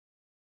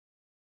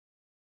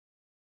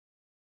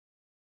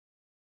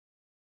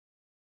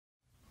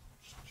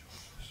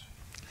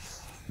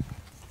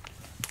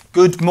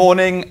Good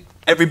morning,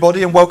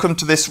 everybody, and welcome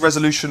to this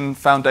Resolution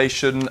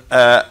Foundation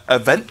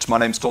event. My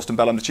name's Torsten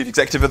Bell, I'm the Chief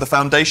Executive of the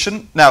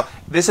Foundation. Now,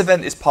 this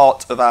event is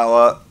part of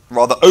our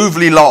rather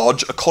overly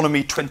large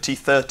Economy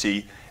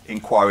 2030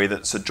 inquiry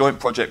that's a joint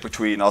project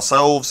between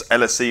ourselves,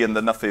 LSE and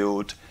the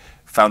Nuffield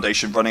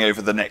Foundation running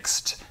over the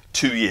next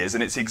 2 years,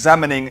 and it's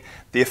examining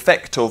the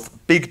effect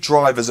of big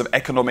drivers of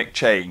economic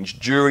change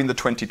during the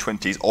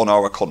 2020s on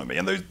our economy.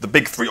 And the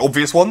big three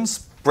obvious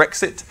ones,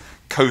 Brexit,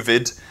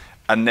 COVID,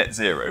 and net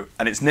zero.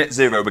 And it's net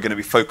zero we're going to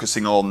be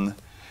focusing on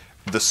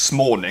this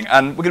morning.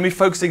 And we're going to be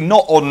focusing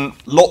not on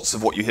lots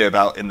of what you hear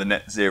about in the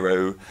net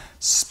zero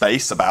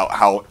space, about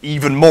how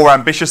even more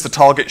ambitious the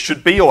targets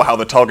should be, or how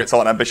the targets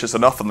aren't ambitious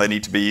enough and they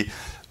need to be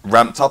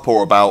ramped up,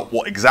 or about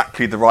what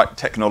exactly the right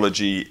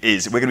technology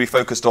is. We're going to be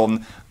focused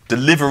on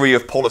delivery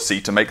of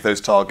policy to make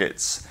those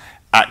targets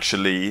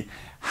actually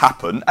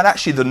happen, and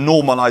actually the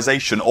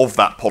normalisation of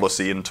that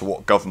policy into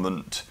what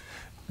government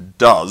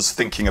does,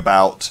 thinking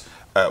about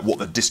what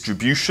the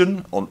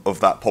distribution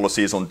of that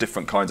policy is on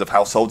different kinds of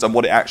households and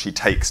what it actually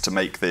takes to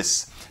make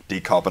this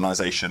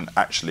decarbonisation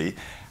actually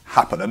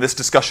happen. And this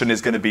discussion is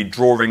going to be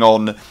drawing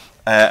on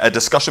a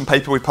discussion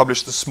paper we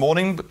published this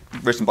morning,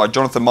 written by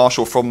Jonathan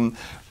Marshall from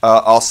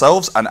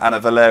ourselves and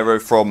Anna Valero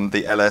from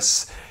the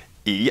LSE.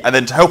 And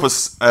then to help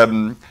us,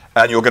 and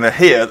you're going to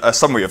hear a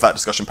summary of that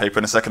discussion paper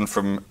in a second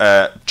from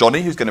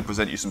Johnny, who's going to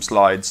present you some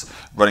slides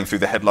running through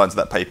the headlines of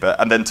that paper.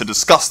 And then to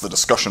discuss the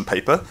discussion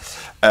paper,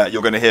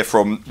 you're going to hear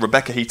from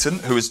Rebecca Heaton,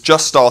 who has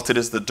just started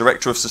as the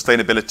Director of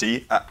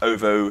Sustainability at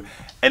OVO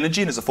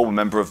Energy and is a former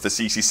member of the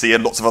CCC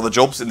and lots of other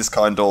jobs in this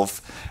kind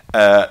of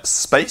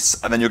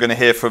space. And then you're going to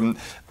hear from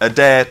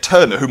Adair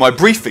Turner, who my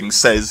briefing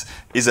says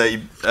is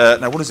a,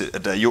 now what is it,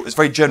 Adair? It's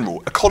very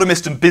general,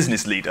 economist and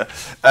business leader,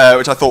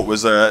 which I thought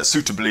was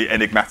suitably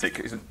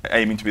enigmatic,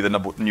 aiming to be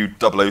the new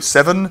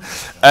 007.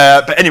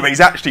 But anyway,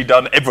 he's actually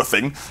done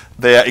everything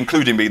there,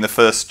 including being the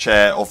first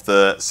chair of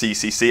the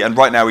CCC. And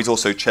right now he's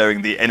also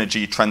chairing the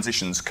Energy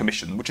Transitions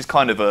Commission, which is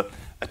kind of an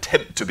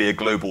attempt to be a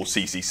global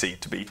CCC,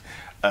 to be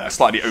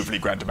slightly overly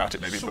grand about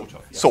it, maybe.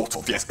 Sort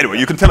of, yes. Anyway,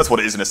 you can tell us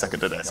what it is in a second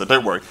today, so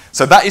don't worry.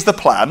 So that is the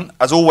plan.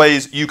 As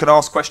always, you can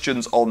ask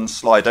questions on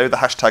Slido. The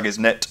hashtag is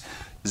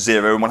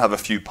 #NetZero, and we'll have a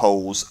few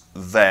polls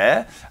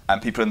there.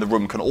 And people in the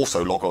room can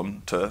also log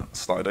on to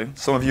Slido.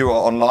 Some of you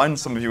are online,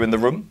 some of you in the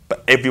room,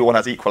 but everyone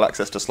has equal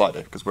access to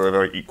Slido, because we're a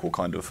very equal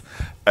kind of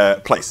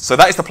place. So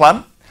that is the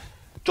plan.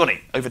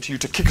 Johnny, over to you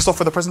to kick us off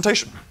with the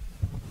presentation.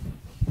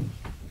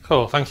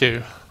 Cool, thank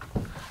you.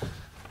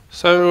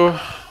 So,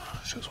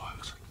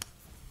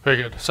 very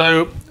good.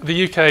 So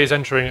the UK is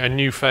entering a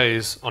new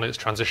phase on its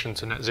transition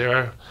to net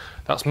zero.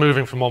 That's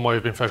moving from one where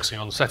we've been focusing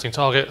on setting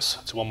targets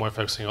to one where we're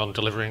focusing on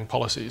delivering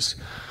policies.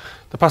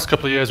 The past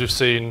couple of years we've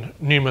seen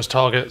numerous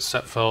targets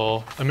set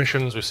for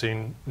emissions, we've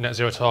seen net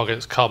zero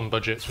targets, carbon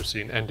budgets, we've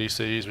seen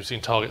NDCs, we've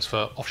seen targets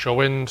for offshore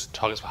wind,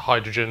 targets for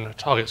hydrogen,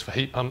 targets for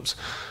heat pumps,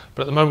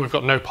 but at the moment we've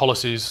got no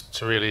policies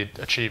to really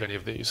achieve any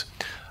of these.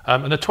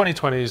 And the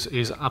 2020s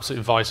is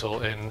absolutely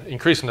vital in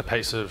increasing the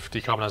pace of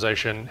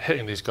decarbonisation,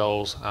 hitting these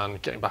goals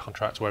and getting back on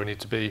track to where we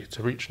need to be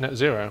to reach net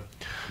zero.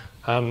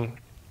 And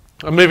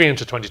moving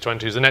into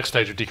 2020s, the next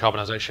stage of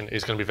decarbonisation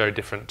is going to be very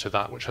different to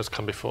that which has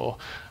come before.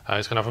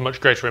 It's going to have a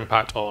much greater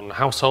impact on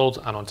households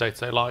and on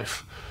day-to-day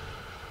life.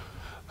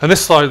 And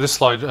this slide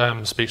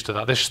speaks to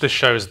that. This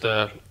shows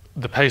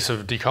the pace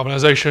of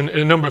decarbonisation in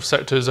a number of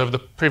sectors over the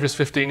previous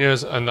 15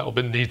 years, and that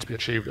will need to be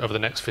achieved over the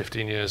next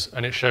 15 years.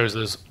 And it shows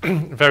there's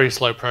very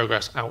slow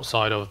progress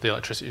outside of the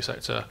electricity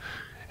sector.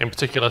 In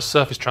particular,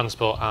 surface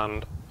transport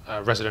and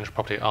residential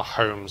property, our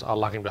homes, are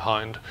lagging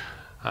behind.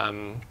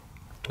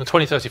 The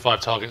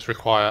 2035 targets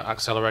require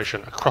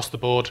acceleration across the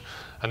board,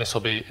 and this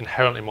will be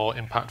inherently more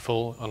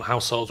impactful on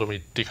households when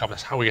we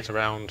decarbonise how we get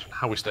around,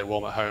 how we stay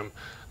warm at home,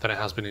 than it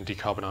has been in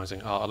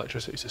decarbonising our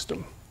electricity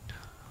system.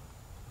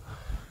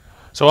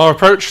 So our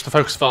approach, the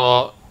focus of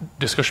our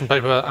discussion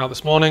paper out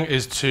this morning,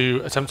 is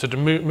to attempt to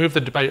move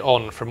the debate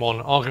on from one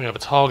arguing over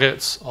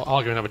targets or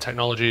arguing over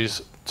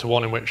technologies to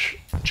one in which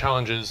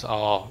challenges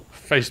are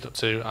faced up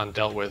to and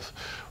dealt with.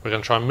 We're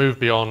going to try and move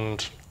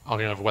beyond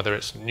arguing over whether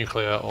it's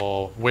nuclear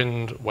or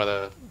wind,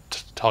 whether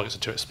targets are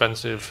too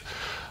expensive,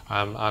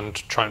 and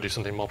try and do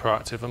something more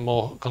proactive and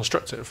more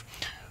constructive.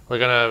 We're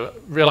going to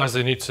realise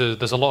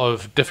there's a lot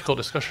of difficult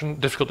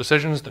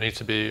decisions that need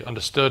to be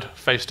understood,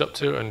 faced up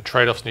to, and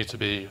trade-offs need to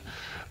be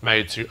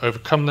made to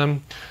overcome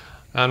them.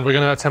 And we're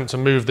going to attempt to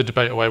move the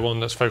debate away,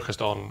 one that's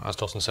focused on, as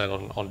Dawson said,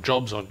 on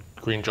jobs, on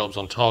green jobs,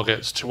 on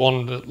targets, to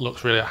one that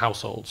looks really at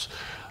households,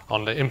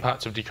 on the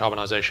impact of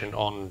decarbonisation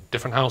on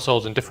different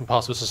households in different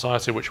parts of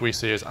society, which we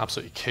see as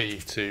absolutely key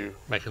to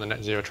making the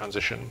net zero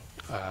transition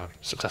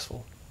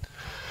successful.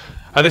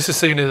 And this is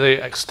seen in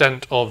the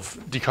extent of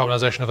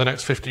decarbonisation over the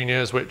next 15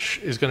 years, which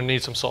is going to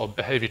need some sort of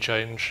behaviour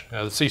change.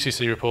 The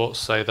CCC reports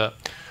say that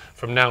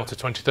from now to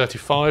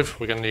 2035,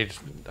 we're going to need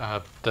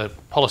the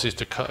policies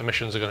to cut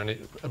emissions are going to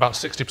need about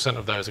 60%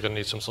 of those are going to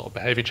need some sort of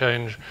behaviour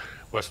change.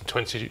 whereas from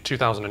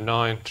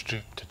 2009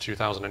 to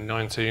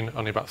 2019,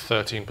 only about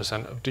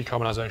 13% of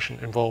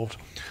decarbonisation involved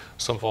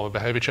some form of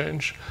behaviour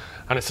change.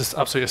 And it's just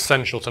absolutely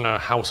essential to know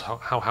how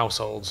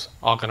households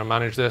are going to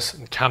manage this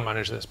and can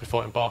manage this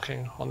before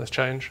embarking on this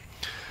change.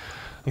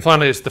 And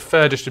finally, it's the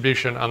fair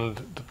distribution of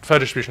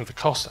the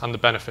costs and the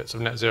benefits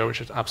of net zero,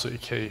 which is absolutely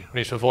key. We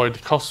need to avoid the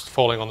costs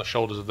falling on the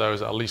shoulders of those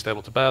that are least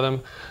able to bear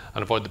them,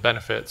 and avoid the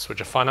benefits, which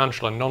are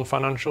financial and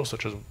non-financial,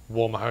 such as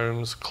warmer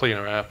homes,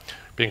 cleaner air,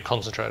 being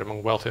concentrated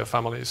among wealthier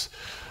families.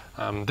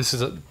 This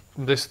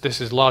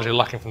is largely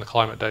lacking from the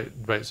climate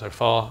debate so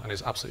far, and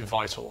is absolutely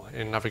vital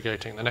in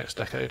navigating the next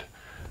decade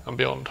and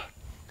beyond.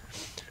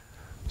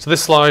 So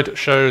this slide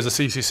shows the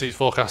CCC's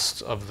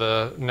forecast of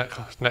the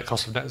net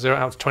cost of net zero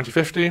out to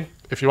 2050.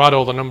 If you add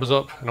all the numbers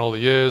up in all the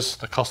years,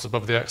 the cost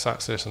above the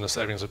x-axis and the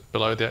savings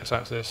below the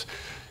x-axis,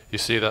 you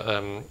see that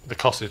the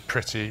cost is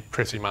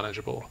pretty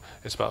manageable.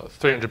 It's about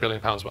 £300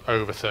 billion, but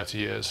over 30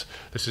 years.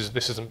 This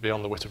isn't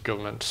beyond the wit of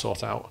government to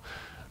sort out.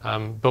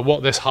 But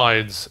what this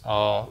hides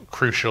are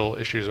crucial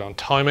issues around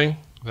timing.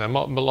 A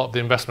lot of the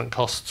investment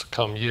costs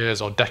come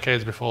years or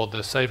decades before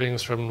the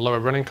savings from lower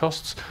running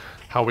costs.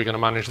 How are we going to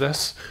manage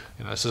this?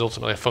 This is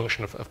ultimately a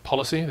function of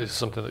policy. This is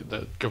something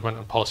that government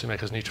and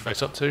policymakers need to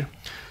face up to.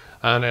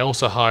 And it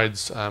also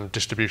hides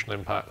distributional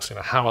impacts.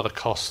 How are the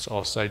costs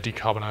of, say,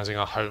 decarbonising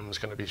our homes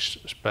going to be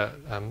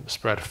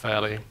spread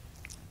fairly?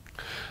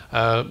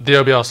 The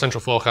OBR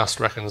central forecast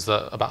reckons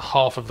that about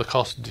half of the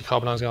cost of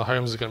decarbonising our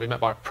homes is going to be met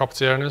by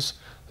property owners.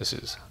 This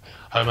is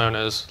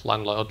homeowners,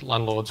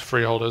 landlords,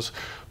 freeholders.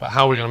 But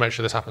how are we going to make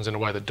sure this happens in a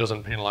way that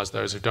doesn't penalise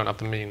those who don't have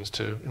the means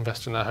to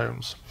invest in their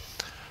homes?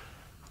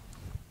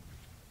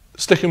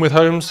 Sticking with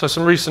homes, so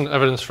some recent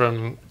evidence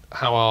from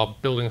how our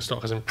building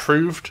stock has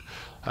improved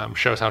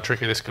shows how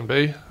tricky this can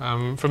be.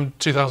 From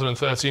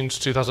 2013 to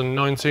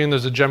 2019,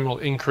 there's a general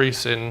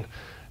increase in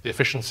the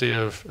efficiency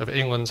of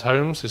England's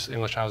homes. This is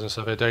English Housing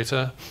Survey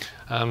data,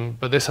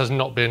 but this has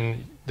not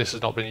been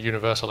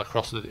universal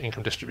across the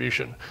income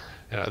distribution.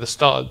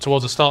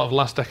 Towards the start of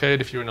last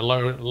decade, if you're in a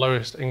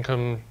lowest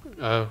income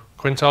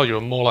quintile, you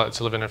were more likely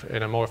to live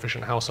in a more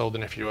efficient household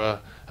than if you were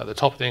at the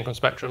top of the income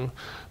spectrum.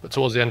 But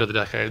towards the end of the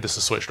decade, this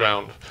has switched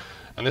around.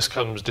 And this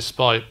comes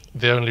despite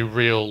the only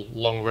real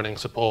long-running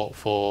support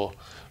for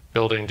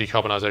building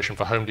decarbonisation,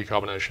 for home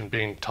decarbonisation,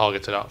 being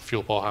targeted at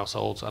fuel-poor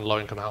households and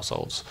low-income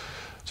households.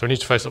 So we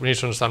need to face up, we need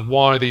to understand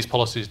why these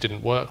policies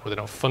didn't work. Were they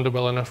not funded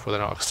well enough? Were they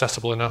not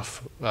accessible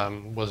enough?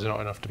 Was there not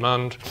enough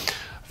demand?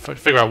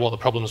 Figure out what the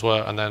problems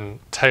were, and then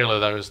tailor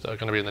those that are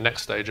going to be in the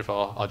next stage of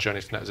our journey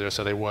to net zero,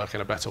 so they work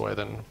in a better way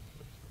than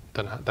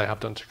they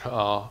have done to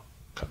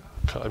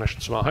cut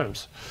emissions from our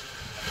homes.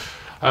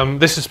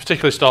 This is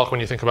particularly stark when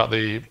you think about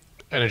the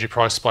energy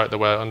price spike that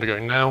we're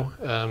undergoing now.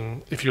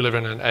 If you live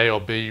in an A or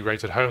B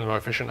rated home, a more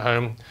efficient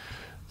home,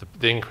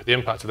 the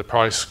impact of the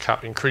price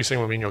cap increasing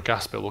will mean your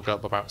gas bill will go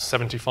up about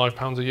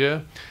 £75 a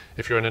year.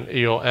 If you're in an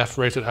E or F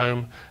rated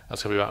home,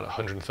 that's going to be about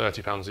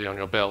 £130 a year on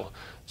your bill.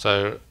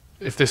 So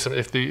if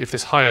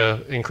this higher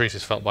increase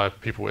is felt by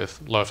people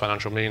with lower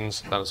financial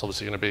means, then it's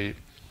obviously going to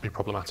be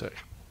problematic.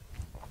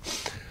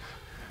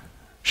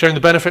 Sharing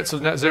the benefits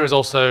of net zero is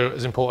also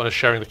as important as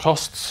sharing the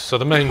costs. So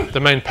the main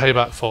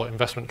payback for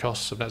investment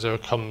costs of net zero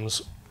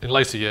comes in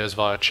later years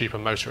via cheaper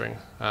motoring.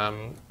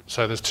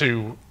 So there's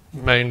two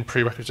main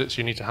prerequisites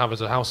you need to have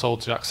as a household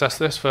to access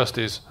this. First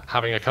is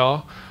having a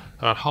car.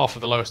 Around half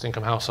of the lowest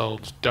income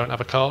households don't have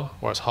a car,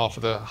 whereas half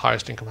of the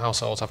highest income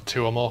households have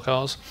 2 or more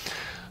cars.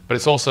 But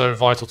it's also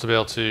vital to be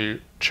able to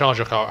charge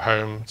your car at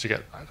home,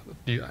 to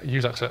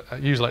use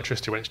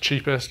electricity when it's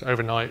cheapest,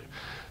 overnight,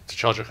 to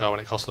charge your car when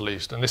it costs the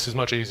least. And this is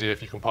much easier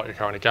if you can park your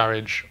car in a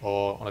garage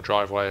or on a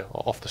driveway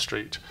or off the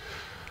street.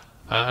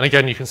 And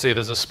again, you can see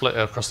there's a split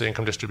across the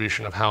income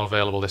distribution of how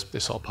available this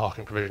sort of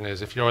parking provision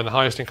is. If you're in the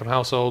highest income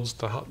households,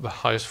 the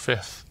highest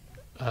fifth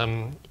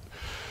of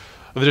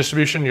the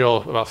distribution,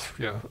 you're about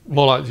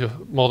more than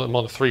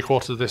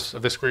 3/4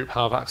 of this group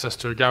have access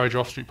to a garage or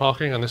off-street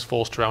parking, and this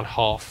falls to around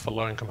half for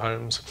low-income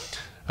homes.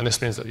 And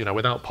this means that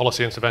without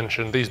policy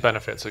intervention, these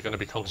benefits are going to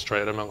be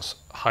concentrated amongst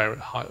higher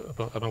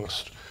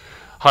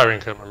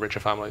income and richer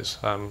families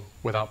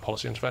without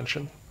policy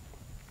intervention.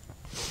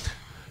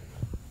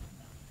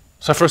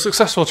 So for a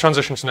successful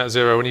transition to net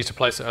zero, we need to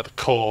place it at the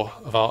core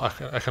of our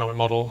economic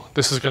model.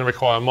 This is going to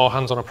require a more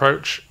hands-on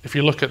approach. If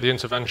you look at the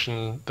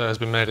intervention that has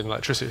been made in the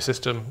electricity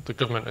system, the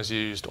government has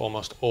used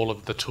almost all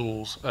of the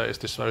tools at its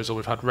disposal.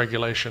 We've had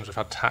regulations, we've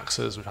had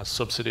taxes, we've had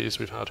subsidies,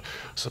 we've had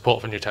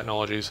support for new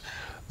technologies.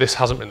 This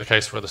hasn't been the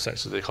case for other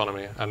sectors of the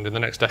economy, and in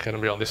the next decade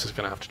and beyond, this is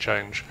going to have to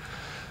change.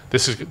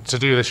 To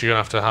do this, you're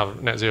going to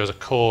have net zero as a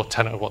core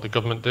tenet of what the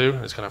government do,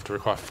 and it's going to have to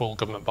require full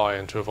government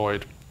buy-in to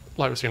avoid,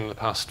 like we've seen in the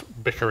past,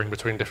 bickering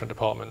between different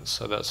departments,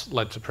 so that's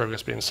led to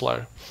progress being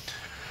slow.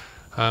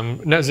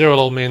 Net zero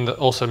will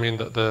also mean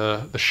that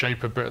the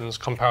shape of Britain's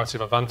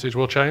comparative advantage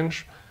will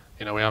change.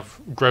 We have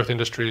growth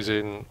industries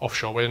in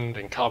offshore wind,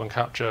 in carbon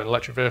capture and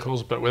electric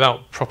vehicles, but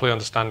without properly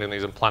understanding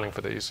these and planning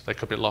for these, they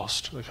could be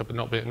lost. They could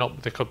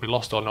be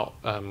lost or not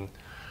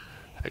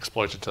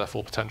exploited to their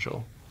full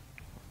potential.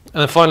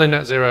 And then finally,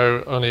 net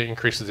zero only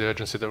increases the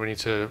urgency that we need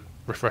to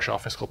refresh our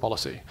fiscal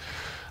policy.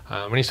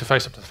 We need to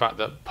face up to the fact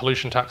that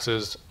pollution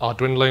taxes are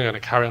dwindling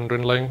and carry on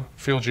dwindling.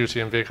 Fuel duty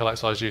and vehicle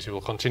excise duty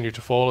will continue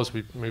to fall as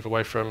we move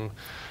away from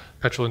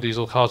petrol and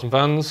diesel cars and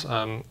vans.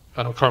 And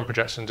our current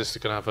projection is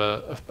going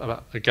to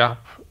have a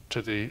gap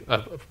to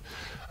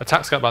a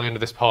tax gap by the end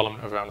of this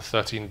Parliament of around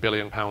 £13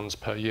 billion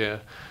per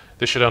year.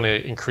 This should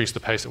only increase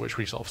the pace at which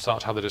we sort of start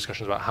to have the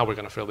discussions about how we're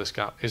going to fill this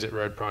gap. Is it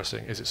road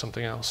pricing? Is it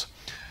something else?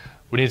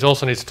 We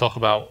also need to talk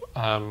about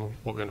what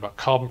we're doing about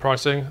carbon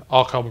pricing.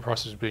 Are carbon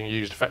prices being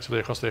used effectively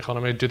across the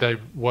economy? Do they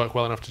work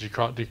well enough to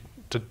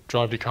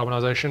drive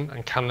decarbonisation?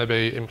 And can they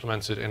be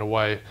implemented in a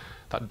way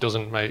that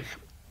doesn't make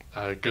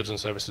goods and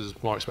services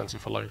more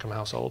expensive for low-income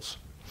households?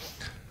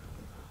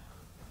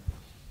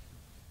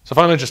 So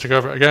finally, just to go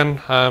over it again,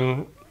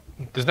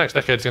 this next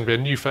decade is going to be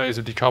a new phase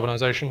of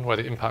decarbonisation where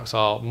the impacts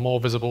are more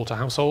visible to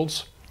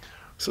households.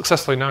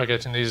 Successfully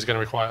navigating these is going to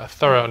require a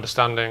thorough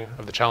understanding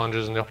of the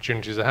challenges and the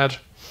opportunities ahead.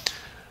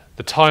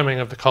 The timing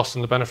of the costs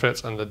and the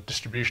benefits and the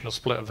distributional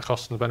split of the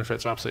costs and the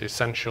benefits are absolutely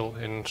essential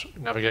in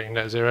navigating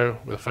net zero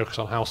with a focus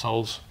on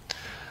households.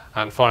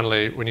 And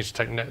finally, we need to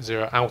take net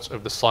zero out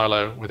of the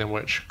silo within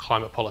which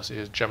climate policy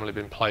has generally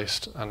been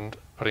placed and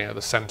putting it at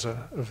the centre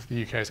of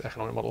the UK's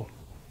economic model.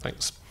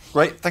 Thanks.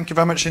 Great, thank you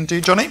very much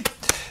indeed, Johnny.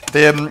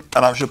 And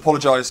I should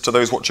apologise to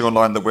those watching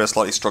online that we're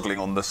slightly struggling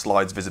on the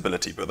slides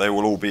visibility, but they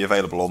will all be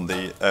available on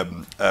the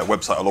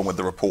website along with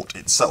the report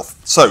itself.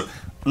 So,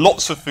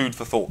 lots of food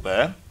for thought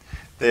there.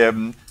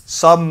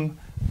 Some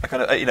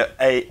kind of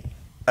an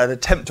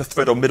attempt to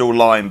thread a middle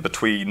line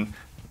between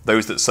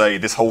those that say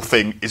this whole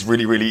thing is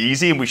really, really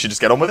easy and we should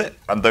just get on with it,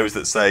 and those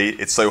that say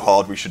it's so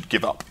hard we should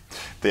give up.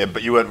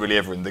 But you weren't really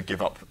ever in the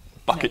give up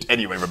bucket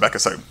anyway, Rebecca,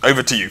 so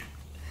over to you.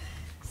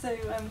 So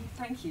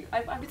thank you.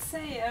 I would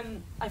say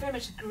I very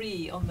much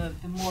agree on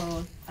the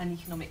moral and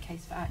economic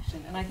case for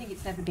action, and I think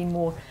it's never been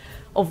more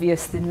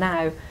obvious than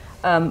now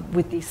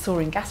with these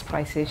soaring gas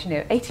prices.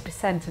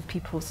 80% of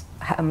people's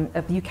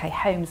of UK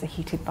homes are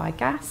heated by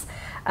gas,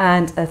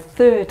 and a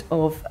third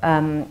of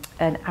an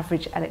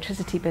average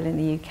electricity bill in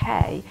the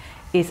UK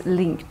is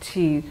linked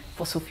to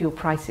fossil fuel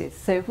prices.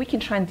 So if we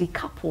can try and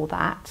decouple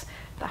that,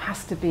 that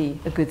has to be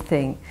a good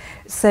thing.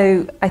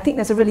 So I think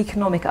there's a real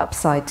economic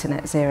upside to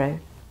net zero.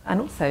 And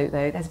also,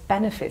 though, there's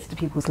benefits to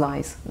people's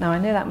lives. Now, I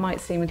know that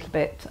might seem a little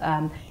bit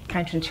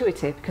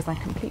counterintuitive, because I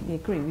completely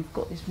agree. We've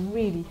got this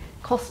really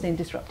costly and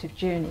disruptive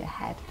journey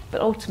ahead, but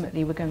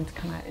ultimately we're going to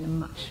come out in a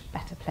much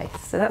better place.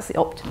 So that's the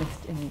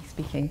optimist in me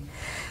speaking.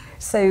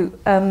 So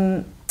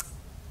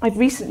I've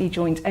recently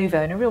joined OVO,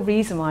 and a real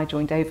reason why I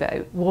joined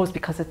OVO was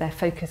because of their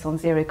focus on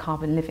zero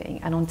carbon living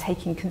and on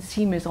taking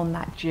consumers on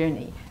that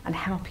journey and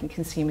helping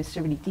consumers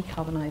to really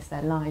decarbonise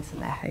their lives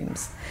and their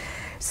homes.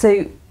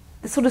 So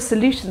the sort of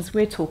solutions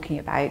we're talking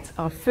about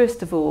are,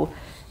 first of all,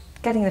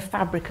 getting the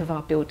fabric of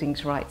our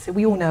buildings right. So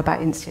we all know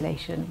about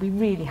insulation. We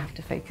really have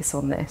to focus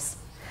on this.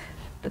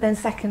 But then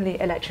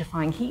secondly,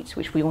 electrifying heat,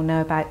 which we all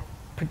know about.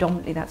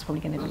 Predominantly, that's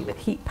probably going to be with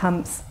heat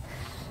pumps.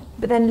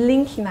 But then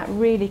linking that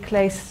really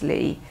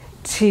closely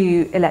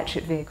to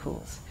electric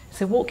vehicles.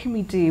 So what can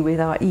we do with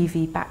our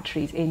EV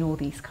batteries in all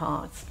these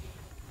cars?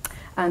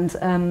 And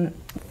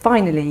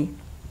finally,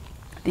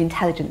 the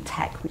intelligent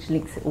tech, which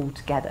links it all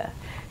together.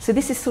 So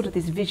this is sort of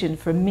this vision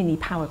for a mini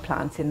power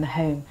plant in the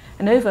home.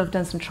 And OVO have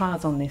done some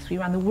trials on this. We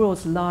ran the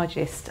world's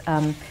largest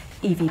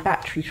EV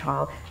battery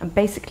trial, and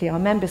basically our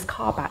members'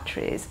 car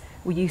batteries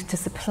were used to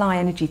supply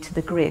energy to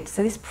the grid.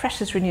 So this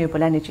precious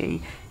renewable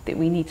energy that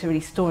we need to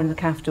really store and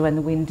look after when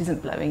the wind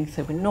isn't blowing,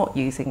 so we're not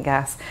using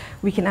gas,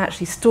 we can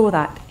actually store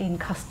that in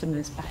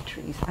customers'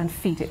 batteries and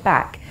feed it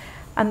back.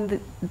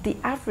 And the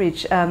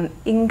average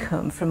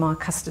income from our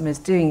customers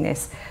doing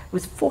this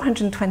was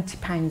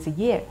 £420 a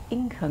year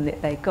income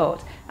that they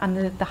got, and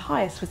the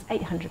highest was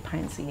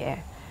 £800 a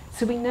year.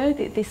 So we know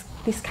that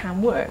this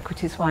can work,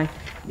 which is why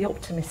the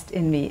optimist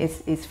in me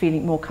is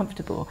feeling more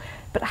comfortable.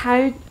 But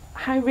how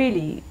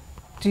really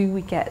do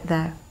we get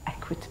there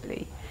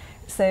equitably?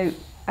 So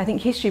I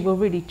think history will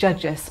really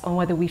judge us on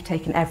whether we've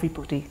taken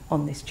everybody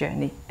on this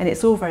journey. And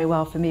it's all very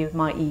well for me with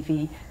my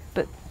EV,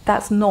 but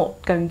that's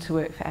not going to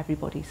work for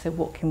everybody. So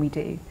what can we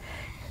do?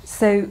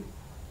 So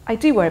I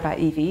do worry about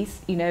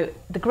EVs.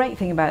 The great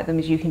thing about them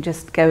is you can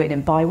just go in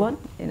and buy one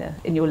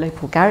in your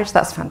local garage.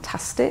 That's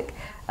fantastic.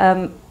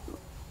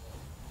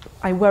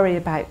 I worry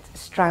about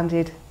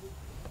stranded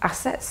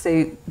assets.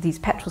 So these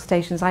petrol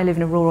stations, I live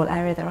in a rural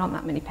area, there aren't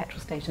that many petrol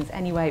stations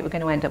anyway. We're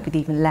going to end up with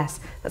even less.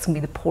 That's going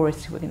to be the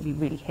poorest who are going to be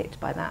really hit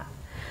by that.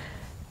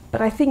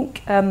 But I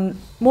think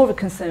more of a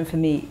concern for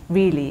me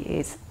really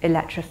is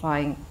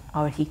electrifying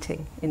our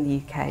heating in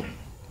the UK.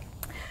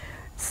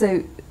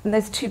 So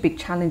there's two big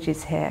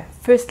challenges here.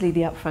 Firstly,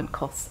 the upfront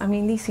costs. I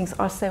mean, these things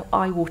are so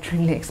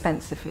eye-wateringly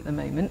expensive at the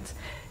moment.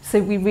 So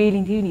we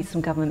really do need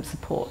some government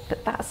support,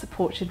 but that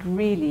support should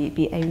really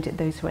be aimed at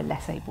those who are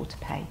less able to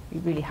pay. We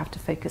really have to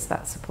focus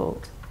that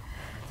support.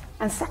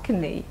 And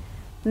secondly,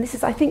 And this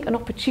is, I think, an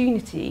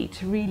opportunity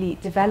to really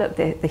develop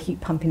the heat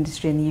pump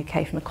industry in the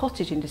UK from a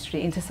cottage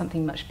industry into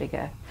something much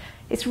bigger.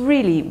 It's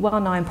really well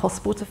nigh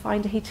impossible to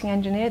find a heating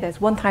engineer. There's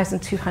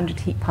 1,200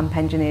 heat pump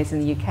engineers in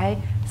the UK.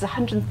 There's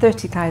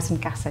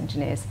 130,000 gas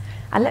engineers.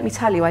 And let me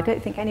tell you, I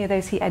don't think any of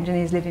those heat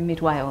engineers live in mid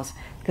Wales,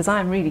 because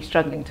I'm really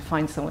struggling to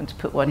find someone to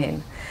put one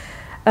in.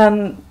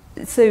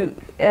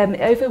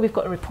 We've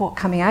got a report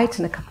coming out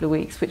in a couple of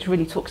weeks which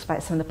really talks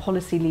about some of the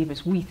policy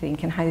levers we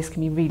think and how this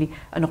can be really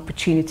an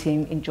opportunity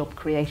in job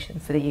creation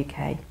for the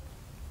UK.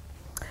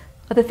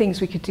 Other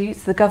things we could do,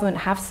 so the government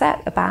have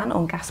set a ban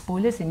on gas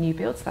boilers in new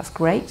builds, that's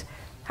great.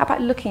 How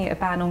about looking at a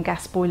ban on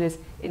gas boilers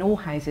in all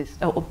houses,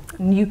 or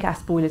new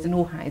gas boilers in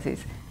all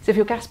houses? So if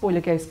your gas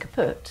boiler goes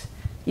kaput,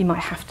 you might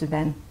have to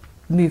then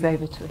move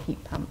over to a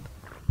heat pump.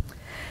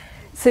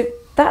 So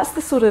that's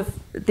the sort of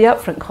the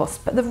upfront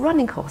cost, but the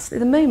running cost, at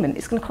the moment,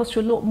 it's going to cost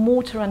you a lot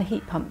more to run a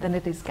heat pump than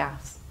it is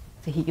gas,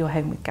 to heat your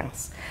home with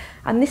gas.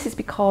 And this is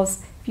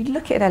because if you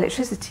look at an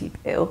electricity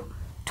bill,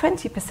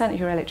 20% of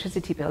your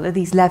electricity bill are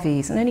these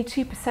levies, and only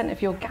 2%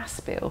 of your gas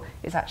bill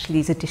is actually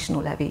these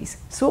additional levies.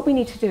 So what we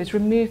need to do is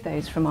remove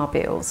those from our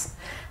bills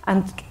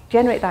and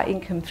generate that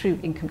income through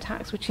income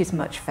tax, which is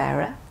much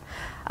fairer,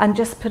 and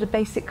just put a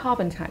basic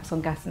carbon tax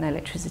on gas and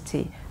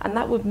electricity. And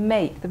that would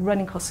make the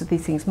running costs of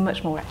these things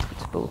much more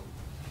equitable.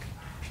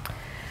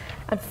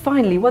 And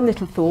finally, one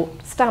little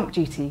thought, stamp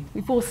duty.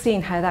 We've all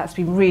seen how that's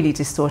been really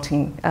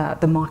distorting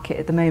the market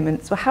at the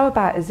moment. So how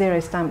about a zero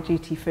stamp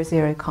duty for a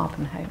zero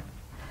carbon home?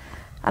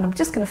 And I'm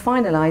just going to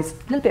finalise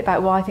a little bit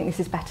about why I think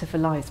this is better for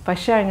lives by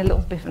sharing a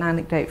little bit of an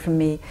anecdote from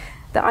me,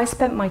 that I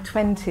spent my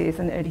 20s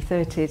and early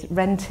 30s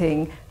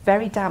renting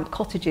very damp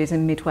cottages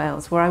in mid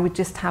Wales where I would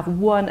just have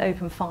one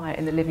open fire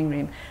in the living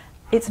room.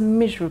 It's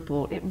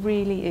miserable, it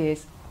really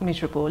is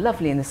miserable,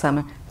 lovely in the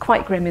summer,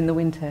 quite grim in the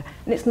winter,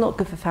 and it's not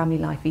good for family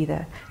life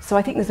either. So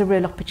I think there's a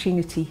real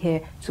opportunity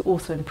here to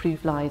also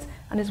improve lives,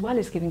 and as well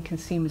as giving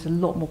consumers a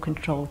lot more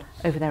control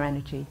over their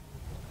energy.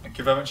 Thank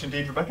you very much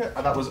indeed, Rebecca.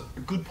 And that was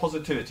good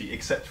positivity,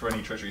 except for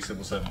any Treasury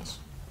civil servants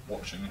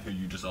watching who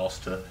you just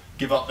asked to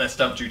give up their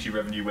stamp duty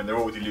revenue when they're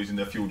already losing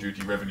their fuel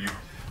duty revenue,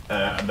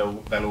 and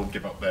they'll all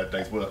give up their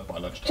day's work by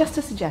lunchtime. Just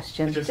a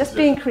suggestion, just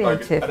being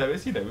creative. I know,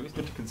 it's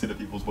good to consider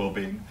people's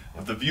well-being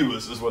of the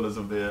viewers as well as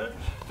of the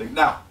thing.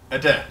 Now,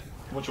 Adair,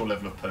 what's your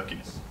level of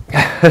perkiness?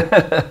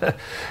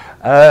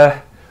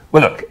 Well,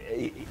 look,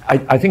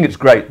 I think it's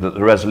great that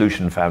the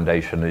Resolution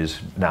Foundation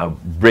is now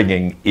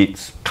bringing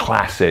its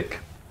classic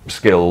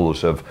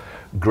skills of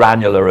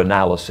granular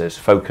analysis,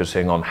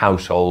 focusing on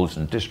households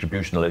and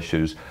distributional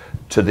issues,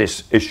 to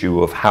this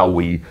issue of how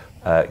we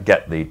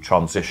get the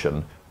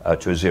transition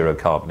to a zero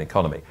carbon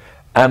economy.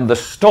 And the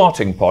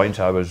starting point,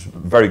 I was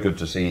very good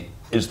to see,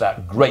 is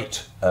that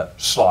great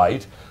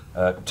slide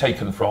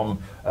taken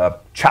from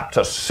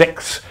Chapter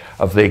 6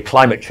 of the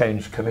Climate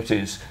Change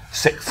Committee's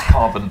 6th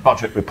Carbon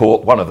Budget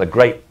Report, one of the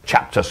great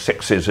Chapter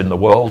 6s in the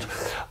world.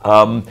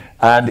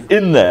 And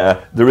in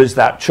there is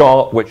that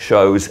chart which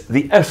shows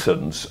the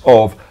essence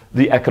of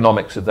the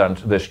economics of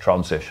this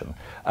transition.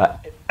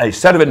 A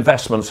set of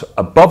investments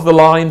above the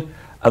line,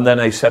 and then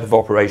a set of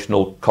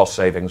operational cost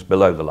savings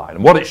below the line.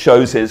 And what it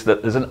shows is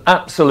that there's an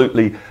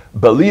absolutely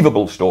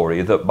believable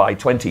story that by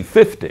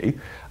 2050,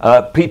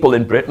 people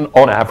in Britain,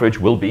 on average,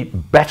 will be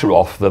better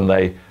off than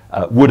they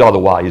would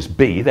otherwise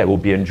be. They will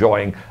be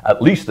enjoying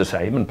at least the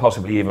same and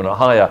possibly even a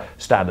higher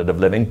standard of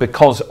living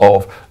because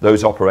of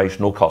those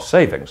operational cost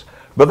savings.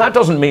 But that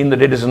doesn't mean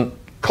that it isn't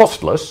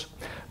costless,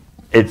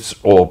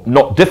 or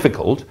not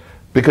difficult,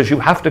 because you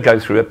have to go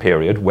through a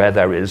period where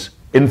there is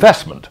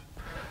investment.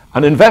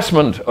 And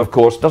investment, of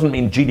course, doesn't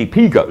mean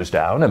GDP goes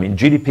down. I mean,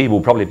 GDP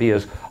will probably be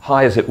as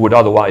high as it would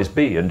otherwise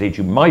be. Indeed,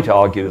 you might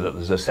argue that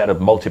there's a set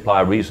of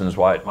multiplier reasons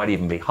why it might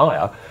even be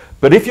higher.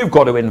 But if you've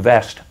got to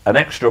invest an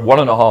extra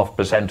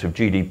 1.5% of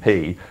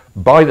GDP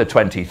by the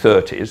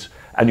 2030s,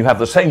 and you have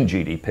the same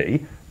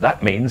GDP,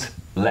 that means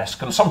less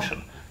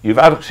consumption. You've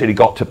actually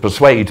got to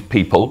persuade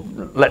people,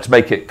 let's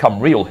make it come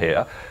real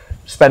here,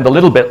 spend a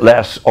little bit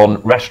less on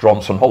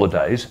restaurants and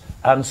holidays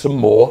and some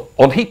more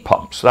on heat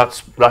pumps.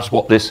 That's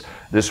what this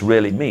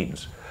really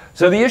means.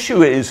 So the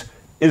issue is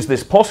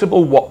this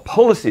possible? What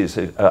policies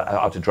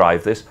are to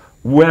drive this?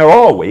 Where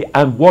are we?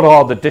 And what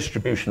are the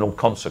distributional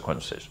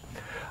consequences?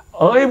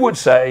 I would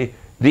say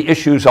the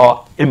issues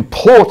are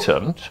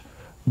important,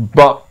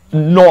 but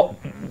not,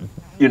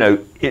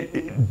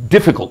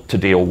 difficult to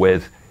deal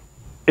with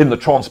in the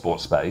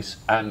transport space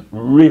and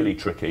really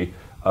tricky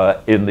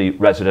in the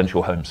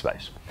residential home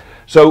space.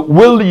 So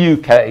will the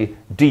UK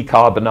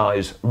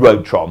decarbonise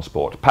road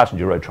transport,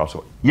 passenger road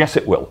transport? Yes,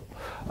 it will.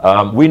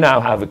 We now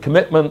have a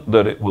commitment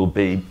that it will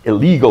be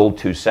illegal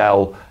to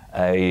sell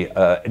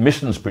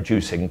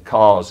emissions-producing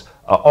cars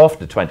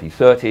after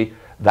 2030.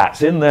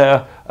 That's in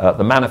there.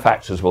 The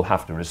manufacturers will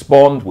have to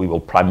respond. We will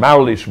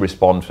primarily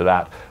respond to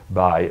that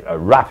by a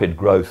rapid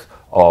growth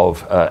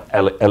of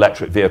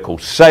electric vehicle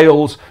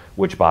sales,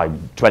 which by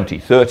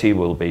 2030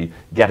 will be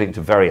getting to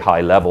very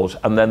high levels,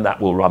 and then that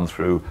will run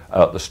through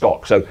the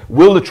stock. So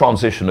will the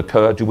transition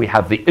occur? Do we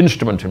have the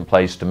instrument in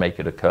place to make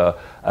it occur?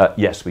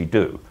 Yes, we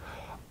do.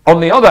 On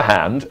the other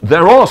hand,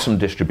 there are some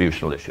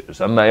distributional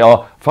issues, and they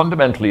are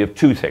fundamentally of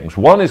two things.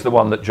 One is the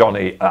one that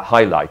Johnny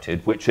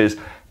highlighted, which is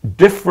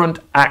different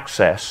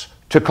access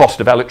to cost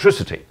of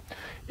electricity.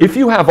 If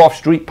you have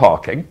off-street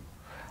parking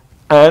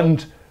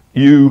and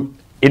you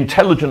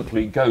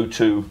intelligently go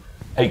to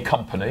a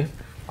company,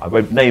 I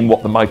won't name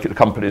what the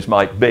companies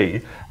might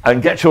be,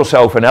 and get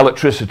yourself an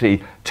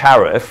electricity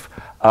tariff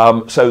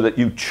so that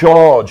you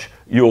charge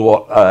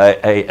your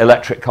a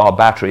electric car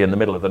battery in the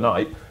middle of the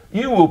night,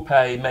 you will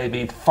pay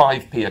maybe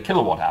 5p a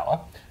kilowatt hour.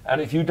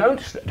 And if you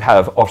don't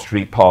have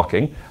off-street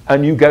parking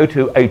and you go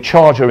to a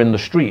charger in the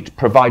street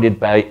provided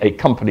by a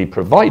company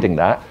providing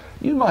that,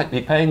 you might be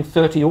paying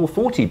 30 or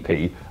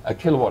 40p a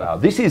kilowatt hour.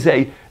 This is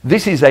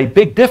a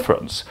big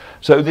difference.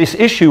 So this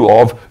issue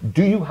of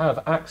do you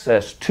have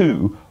access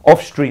to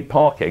off-street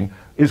parking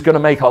is going to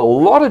make a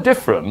lot of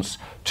difference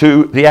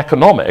to the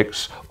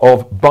economics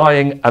of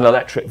buying an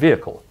electric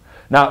vehicle.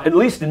 Now, at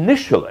least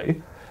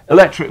initially,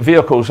 electric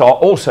vehicles are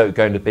also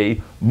going to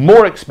be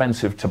more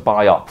expensive to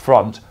buy up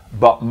front,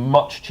 but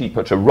much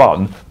cheaper to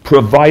run,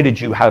 provided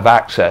you have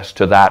access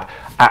to that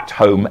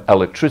at-home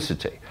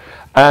electricity.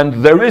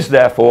 And there is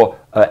therefore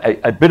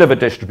a bit of a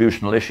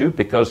distributional issue,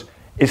 because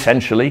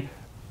essentially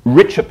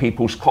richer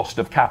people's cost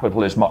of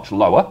capital is much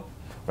lower,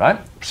 right?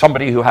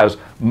 Somebody who has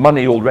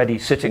money already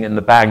sitting in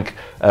the bank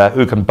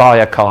who can buy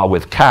a car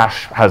with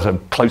cash has a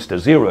close to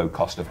zero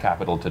cost of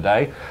capital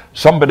today.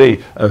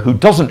 Somebody who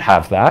doesn't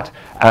have that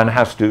and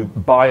has to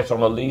buy it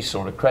on a lease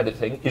or a credit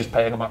thing is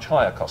paying a much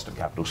higher cost of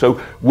capital. So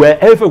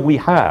wherever we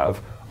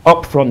have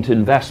upfront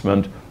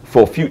investment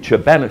for future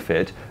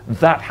benefit,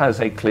 that has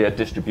a clear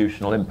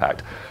distributional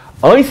impact.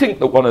 I think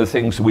that one of the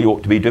things we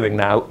ought to be doing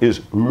now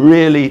is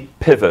really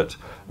pivot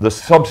the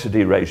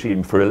subsidy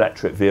regime for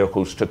electric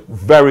vehicles to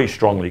very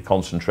strongly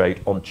concentrate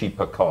on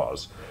cheaper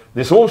cars.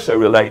 This also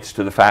relates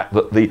to the fact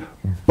that the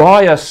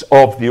bias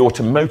of the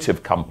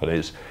automotive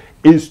companies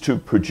is to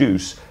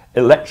produce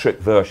electric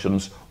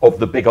versions of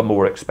the bigger,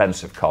 more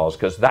expensive cars,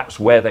 because that's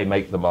where they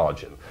make the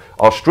margin.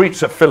 Our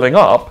streets are filling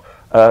up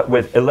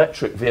with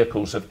electric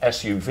vehicles of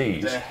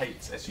SUVs. Dare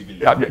hates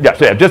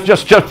SUVs. Yeah,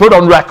 just put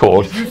on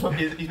record. He's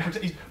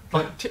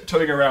like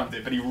tiptoeing around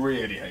it, but he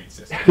really hates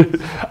it.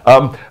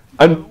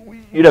 And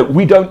you know,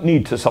 we don't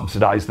need to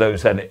subsidise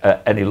those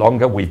any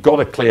longer. We've got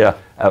a clear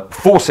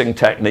forcing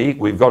technique.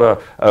 We've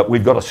got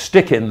a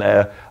stick in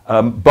there,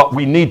 but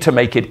we need to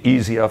make it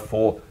easier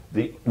for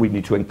we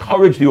need to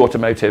encourage the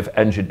automotive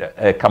engine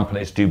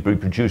companies to be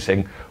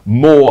producing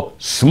more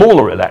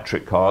smaller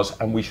electric cars,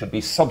 and we should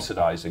be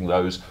subsidising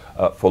those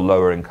for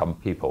lower income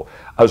people,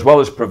 as well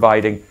as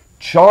providing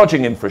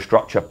charging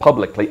infrastructure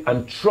publicly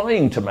and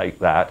trying to make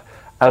that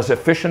as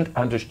efficient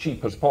and as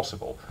cheap as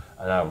possible.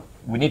 Now,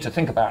 we need to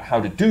think about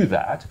how to do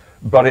that,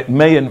 but it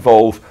may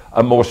involve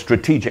a more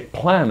strategic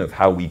plan of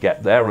how we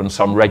get there and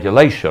some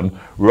regulation,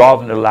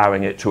 rather than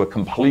allowing it to a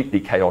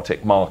completely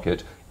chaotic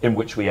market in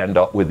which we end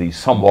up with these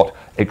somewhat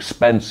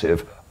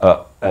expensive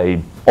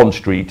a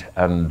on-street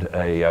and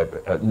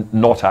a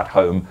not at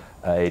home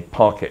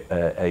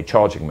a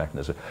charging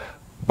mechanism.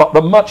 But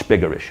the much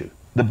bigger issue,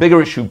 the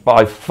bigger issue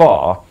by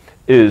far,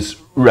 is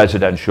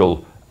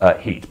residential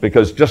heat,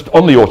 because just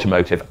on the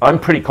automotive, I'm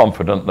pretty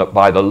confident that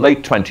by the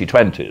late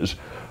 2020s,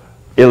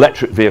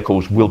 electric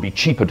vehicles will be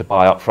cheaper to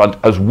buy up front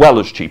as well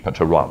as cheaper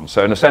to run.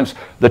 So in a sense,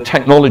 the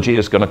technology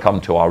is going to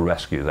come to our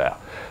rescue there.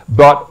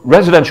 But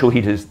residential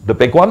heat is the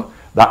big one.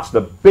 That's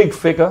the big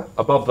figure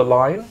above the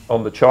line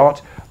on the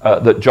chart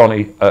that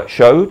Johnny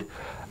showed.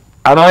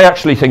 And I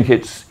actually think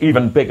it's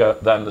even bigger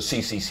than the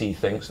CCC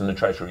thinks and the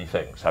Treasury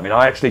thinks. I mean,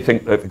 I actually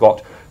think they've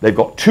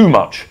got too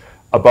much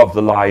above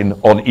the line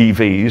on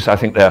EVs. I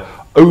think they're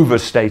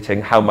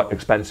overstating how much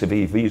expensive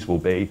EVs will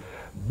be,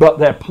 but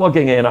they're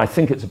plugging in, I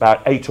think it's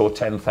about 8,000 or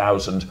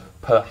 10,000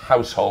 per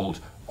household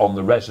on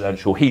the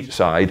residential heat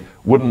side.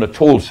 Wouldn't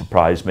at all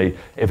surprise me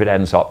if it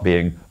ends up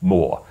being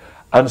more.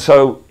 And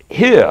so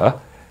here,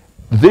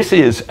 this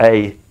is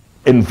a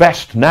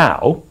invest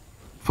now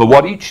for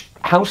what each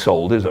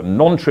household is a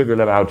non-trivial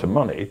amount of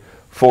money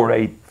for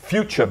a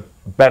future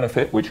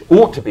benefit, which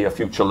ought to be a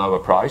future lower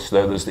price,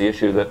 though there's the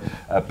issue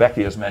that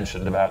Becky has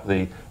mentioned about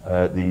the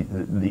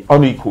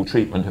unequal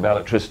treatment of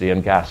electricity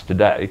and gas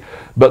today.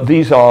 But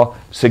these are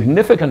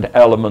significant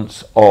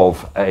elements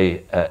of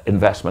a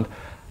investment,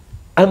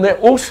 and they're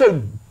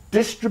also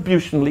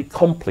distributionally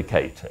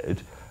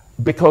complicated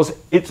because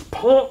it's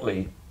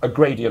partly a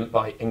gradient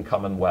by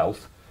income and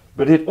wealth,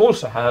 but it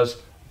also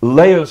has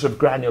layers of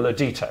granular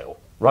detail,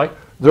 right?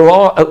 There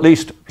are at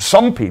least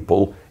some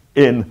people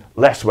in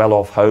less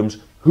well-off homes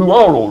who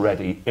are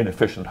already in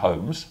efficient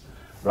homes,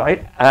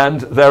 right?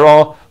 And there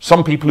are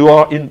some people who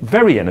are in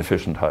very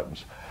inefficient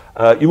homes.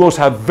 You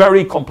also have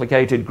very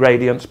complicated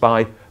gradients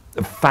by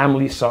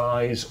family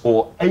size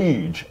or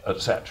age,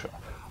 etc.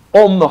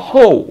 On the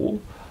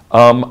whole,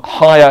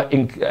 higher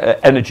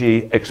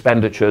energy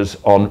expenditures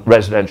on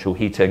residential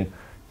heating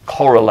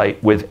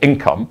correlate with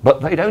income, but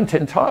they don't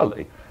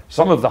entirely.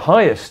 Some of the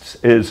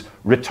highest is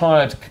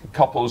retired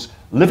couples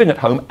living at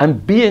home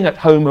and being at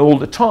home all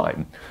the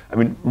time. I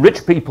mean,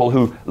 rich people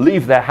who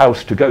leave their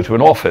house to go to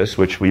an office,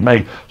 which we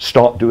may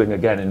start doing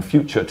again in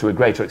future to a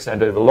greater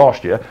extent over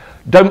last year,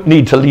 don't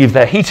need to leave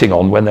their heating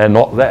on when they're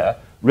not there.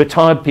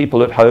 Retired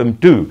people at home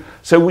do.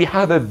 So we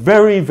have a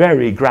very,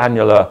 very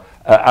granular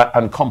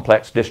and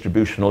complex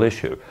distributional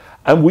issue.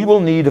 And we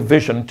will need a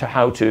vision to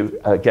how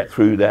to get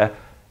through there.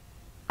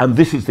 And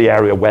this is the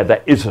area where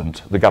there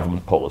isn't the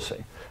government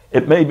policy.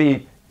 It may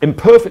be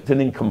imperfect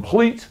and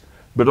incomplete,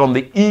 but on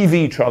the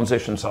EV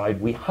transition side,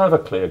 we have a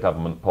clear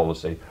government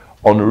policy.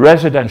 On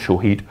residential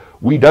heat,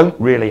 we don't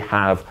really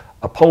have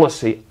a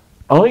policy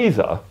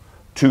either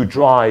to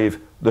drive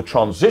the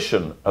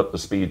transition at the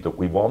speed that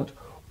we want,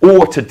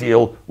 or to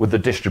deal with the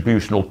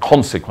distributional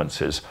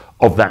consequences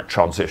of that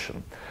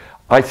transition.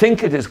 I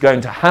think it is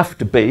going to have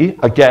to be,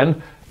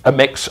 again, a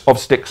mix of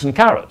sticks and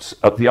carrots.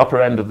 At the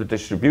upper end of the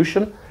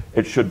distribution,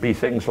 it should be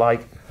things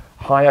like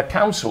higher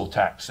council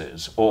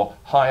taxes or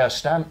higher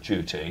stamp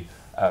duty.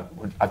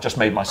 I've just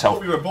made myself. I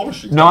thought we were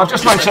abolishing. No, I've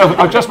just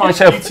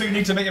myself. You two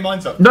need to make your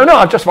minds up. No,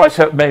 I've just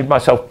made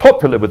myself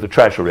popular with the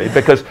Treasury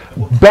because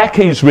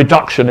Becky's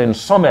reduction in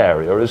some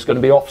area is going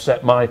to be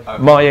offset my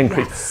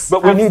increase. Yes,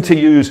 but we need to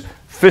use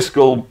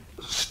fiscal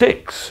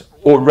sticks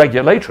or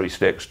regulatory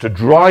sticks to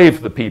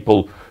drive the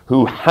people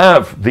who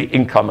have the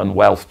income and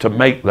wealth to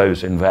make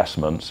those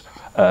investments,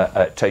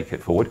 take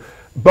it forward.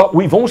 But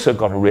we've also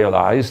got to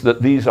realise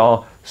that these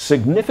are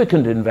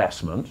significant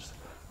investments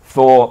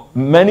for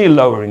many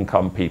lower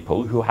income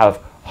people who have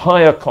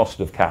higher cost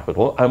of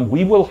capital, and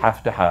we will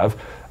have to have,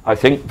 I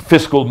think,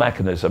 fiscal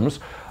mechanisms,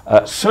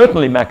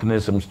 certainly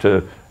mechanisms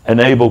to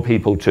enable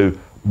people to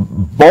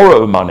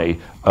borrow money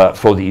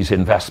for these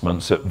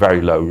investments at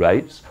very low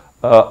rates,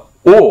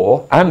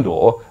 or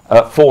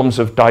forms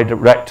of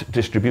direct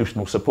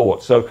distributional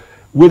support. So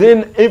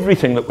within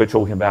everything that we're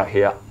talking about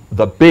here,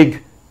 the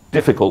big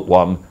difficult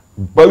one,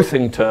 both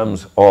in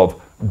terms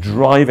of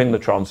driving the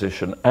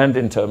transition and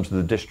in terms of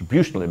the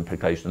distributional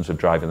implications of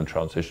driving the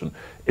transition,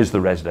 is the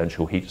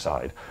residential heat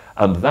side.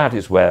 And that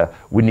is where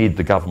we need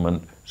the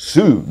government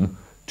soon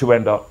to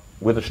end up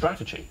with a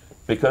strategy.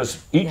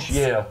 Because each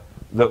year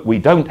that we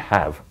don't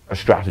have a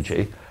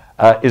strategy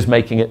is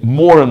making it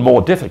more and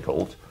more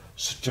difficult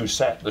to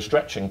set the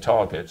stretching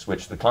targets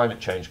which the Climate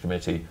Change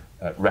Committee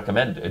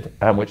recommended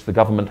and which the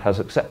government has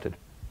accepted.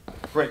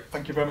 Great,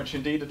 thank you very much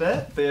indeed,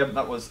 Adair.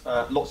 That was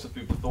lots of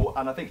food for thought,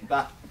 and I think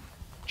that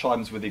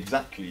chimes with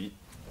exactly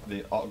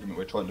the argument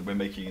we're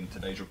making in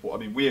today's report.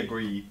 I mean, we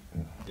agree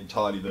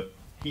entirely that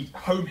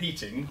home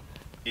heating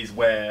is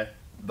where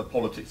the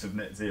politics of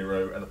net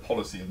zero and the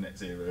policy of net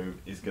zero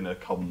is going to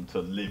come to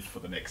live for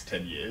the next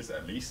 10 years,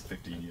 at least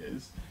 15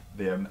 years,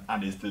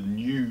 and is the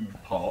new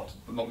part,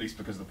 but not least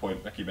because of the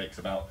point Becky makes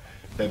about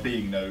there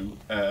being nobody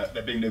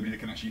that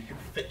can actually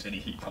fit any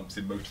heat pumps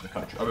in most of the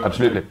country.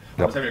 Absolutely.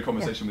 I was having a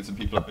conversation with some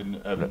people up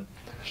in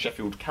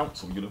Sheffield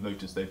Council. You'll have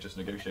noticed they've just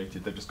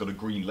got a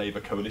Green Labour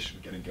coalition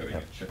getting going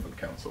at Sheffield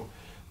Council.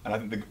 And I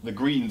think the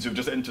Greens who've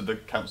just entered the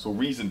council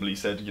reasonably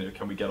said,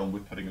 can we get on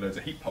with putting loads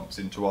of heat pumps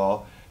into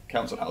our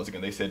council housing?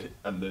 And they said,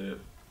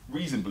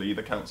 reasonably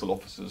the council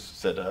officers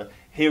said,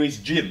 here is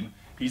Jim.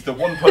 He's the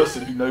one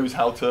person who knows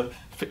how to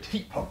fit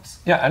heat pumps.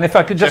 Yeah, and if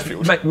I could just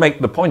make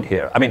the point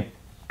here, I mean,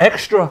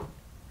 extra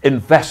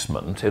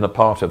investment in a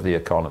part of the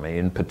economy,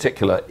 in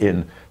particular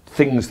in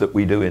things that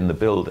we do in the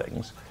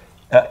buildings,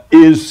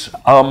 is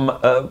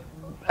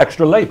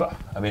extra labour.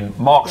 I mean,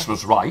 Marx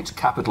was right.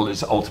 Capital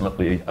is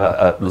ultimately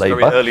labour.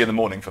 Very early in the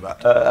morning for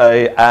that.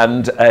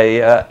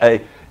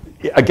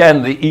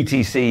 Again,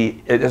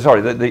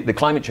 the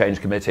Climate Change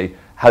Committee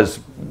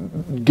has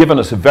given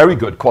us a very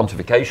good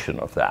quantification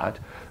of that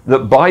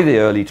by the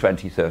early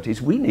 2030s,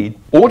 we need,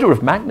 order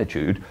of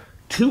magnitude,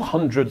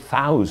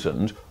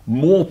 200,000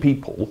 more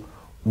people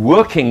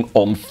working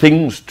on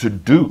things to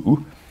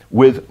do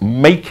with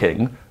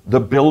making the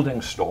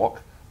building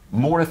stock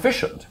more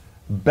efficient,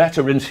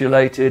 better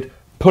insulated,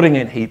 putting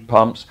in heat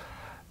pumps.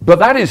 But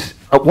that is,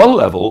 at one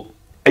level,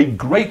 a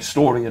great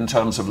story in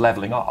terms of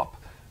levelling up,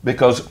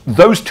 because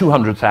those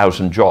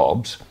 200,000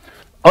 jobs,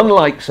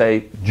 unlike,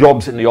 say,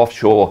 jobs in the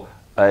offshore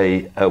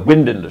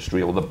wind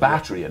industry or the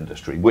battery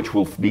industry, which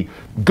will be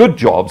good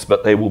jobs,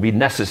 but they will be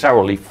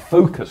necessarily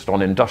focused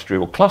on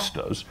industrial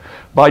clusters,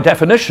 by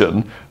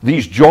definition,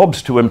 these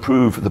jobs to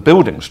improve the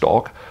building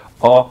stock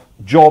are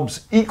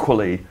jobs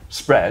equally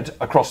spread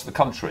across the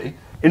country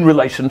in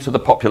relation to the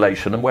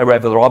population and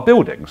wherever there are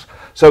buildings.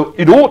 So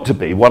it ought to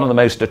be one of the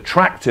most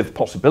attractive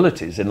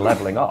possibilities in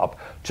levelling up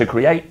to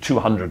create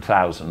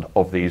 200,000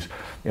 of these,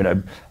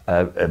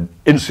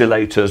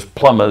 insulators,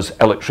 plumbers,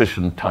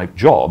 electrician type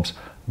jobs.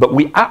 But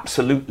we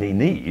absolutely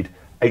need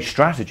a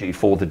strategy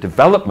for the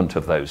development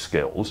of those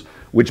skills,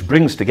 which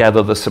brings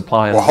together the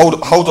supply and... Well,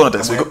 hold on a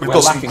minute. We've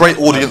got some great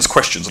audience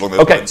questions along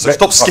those lines. So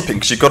stop skipping,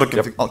 because you've got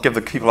to give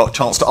the people a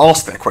chance to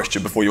ask their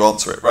question before you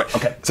answer it. Right.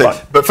 Okay. So,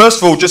 but first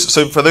of all, just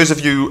so for those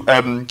of you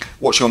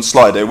watching on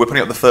Slido, we're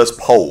putting up the first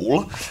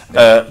poll,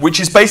 which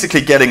is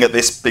basically getting at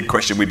this big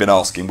question we've been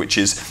asking, which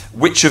is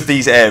which of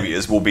these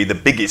areas will be the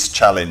biggest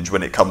challenge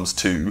when it comes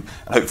to,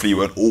 and hopefully you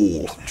won't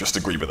all just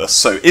agree with us.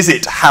 So is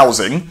it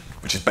housing,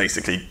 which is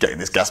basically getting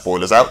these gas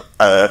boilers out?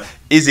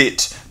 Is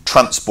it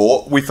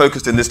transport? We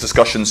focused in this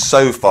discussion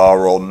so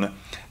far on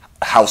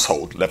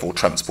household level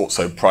transport,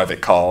 so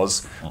private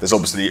cars. There's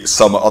obviously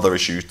some other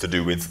issues to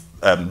do with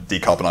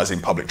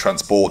decarbonising public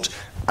transport,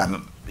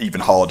 and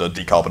even harder,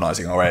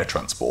 decarbonising our air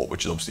transport,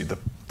 which is obviously the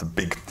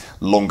big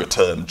longer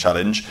term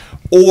challenge.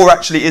 Or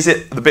actually, is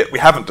it the bit we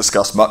haven't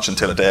discussed much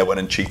until Adair went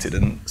and cheated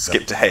and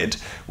skipped ahead,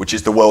 which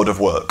is the world of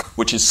work,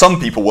 which is some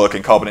people work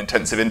in carbon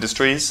intensive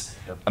industries,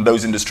 and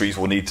those industries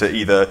will need to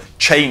either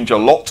change a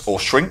lot or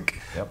shrink.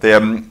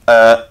 And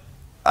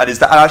is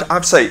that, and I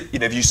have to say,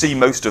 if you see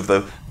most of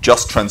the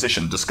just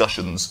transition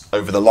discussions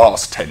over the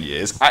last 10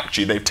 years,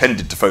 actually they've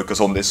tended to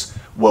focus on this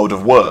world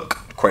of work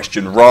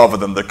question rather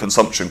than the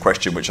consumption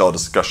question, which our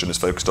discussion is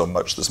focused on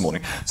much this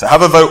morning. So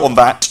have a vote on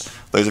that,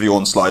 those of you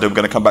on slide. I'm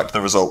going to come back to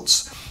the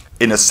results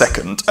in a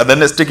second. And then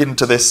let's dig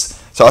into this.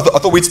 So I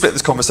thought we'd split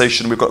this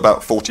conversation, we've got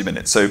about 40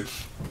 minutes, so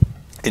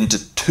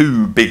into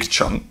two big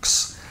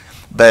chunks.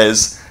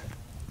 There's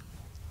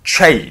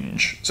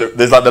change. So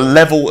there's like the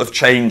level of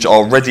change,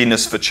 our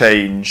readiness for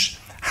change,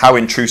 how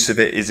intrusive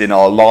it is in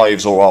our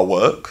lives or our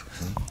work.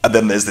 And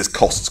then there's this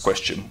costs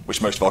question,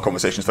 which most of our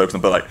conversations focus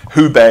on, but like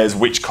who bears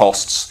which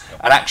costs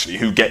and actually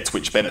who gets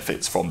which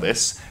benefits from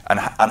this, and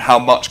how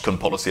much can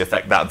policy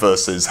affect that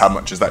versus how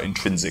much is that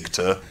intrinsic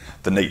to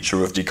the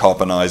nature of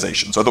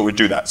decarbonisation. So I thought we'd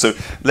do that. So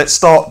let's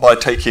start by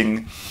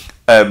taking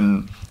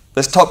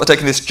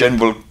this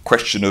general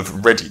question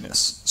of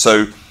readiness.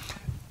 So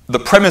the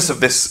premise of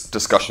this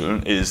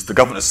discussion is the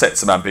government has set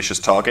some ambitious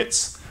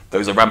targets.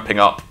 Those are ramping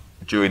up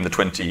during the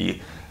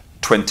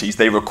 2020s.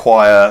 They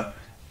require,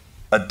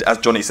 as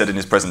Johnny said in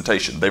his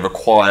presentation, they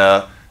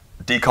require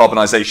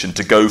decarbonisation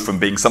to go from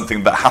being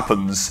something that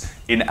happens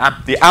in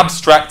the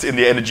abstract in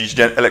the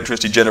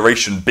electricity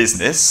generation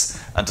business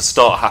and to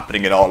start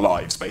happening in our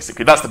lives,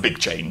 basically. That's the big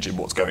change in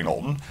what's going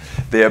on.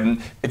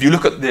 If you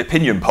look at the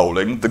opinion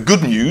polling, the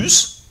good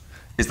news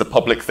is the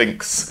public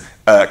thinks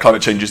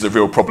climate change is a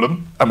real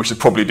problem and we should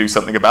probably do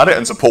something about it,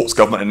 and supports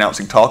government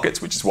announcing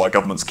targets, which is why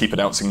governments keep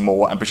announcing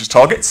more ambitious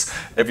targets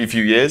every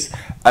few years.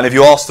 And if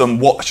you ask them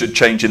what should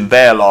change in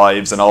their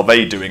lives and are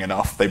they doing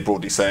enough, they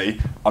broadly say,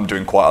 I'm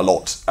doing quite a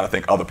lot and I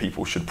think other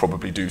people should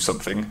probably do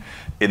something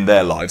in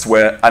their lives.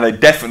 And they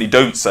definitely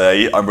don't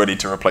say, I'm ready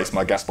to replace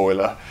my gas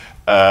boiler,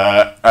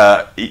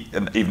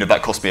 even if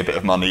that costs me a bit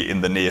of money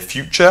in the near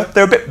future.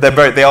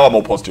 They are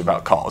more positive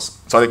about cars.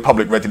 So I think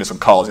public readiness on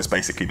cars is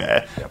basically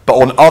there. Yep. But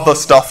on other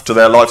stuff to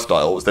their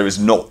lifestyles, there is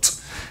not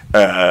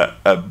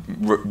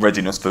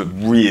readiness for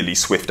really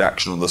swift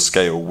action on the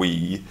scale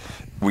we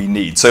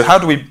need. So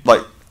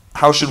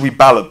how should we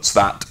balance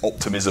that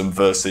optimism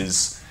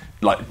versus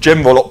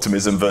general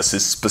optimism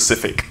versus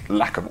specific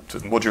lack of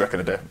optimism? What do you reckon,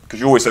 Adair? Because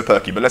you're always so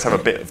perky, but let's have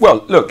a bit of...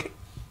 Well, look,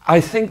 I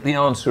think the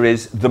answer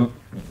is,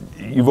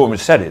 you've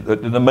almost said it,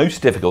 that the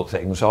most difficult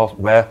things are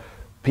where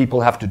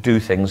people have to do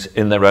things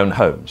in their own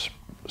homes.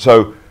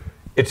 So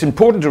it's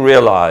important to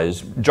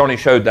realise, Johnny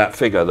showed that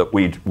figure that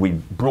we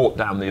brought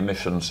down the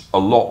emissions a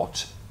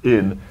lot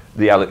in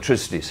the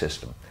electricity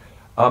system.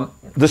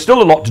 There's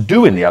still a lot to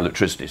do in the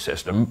electricity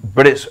system,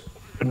 but it's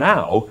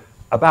now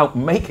about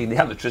making the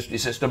electricity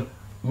system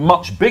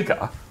much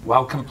bigger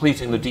while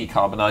completing the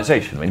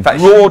decarbonisation. I mean,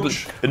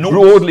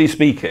 broadly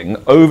speaking,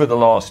 over the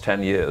last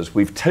 10 years,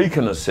 we've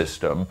taken a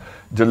system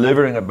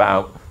delivering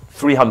about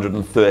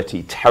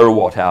 330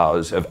 terawatt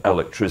hours of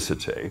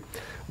electricity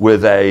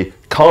with a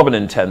carbon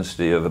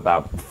intensity of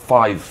about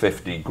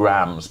 550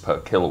 grams per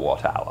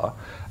kilowatt hour.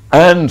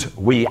 And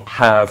we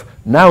have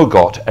now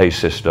got a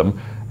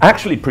system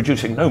actually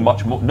producing no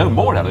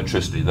more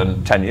electricity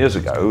than 10 years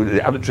ago.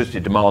 The electricity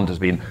demand has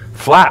been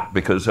flat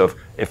because of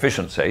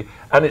efficiency,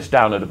 and it's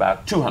down at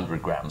about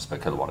 200 grams per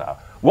kilowatt hour.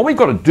 What we've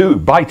got to do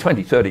by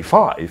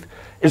 2035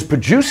 is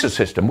produce a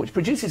system which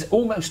produces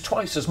almost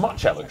twice as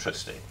much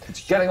electricity.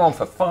 It's getting on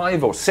for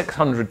 500 or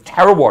 600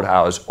 terawatt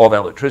hours of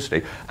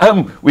electricity,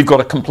 and we've got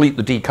to complete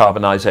the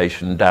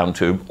decarbonisation down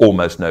to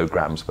almost no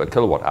grams per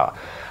kilowatt hour.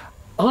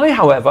 I,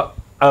 however,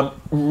 am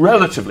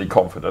relatively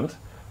confident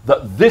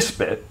that this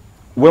bit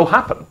will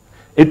happen.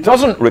 It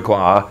doesn't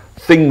require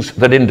things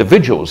that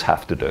individuals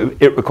have to do.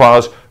 It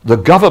requires the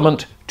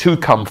government to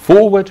come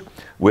forward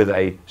with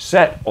a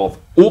set of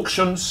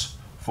auctions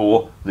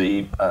for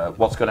the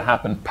what's going to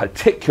happen,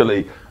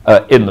 particularly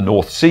in the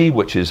North Sea,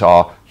 which is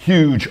our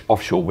huge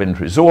offshore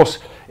wind resource.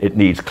 It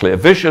needs clear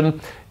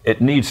vision. It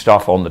needs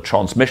stuff on the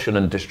transmission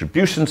and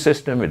distribution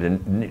system.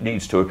 It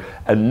needs to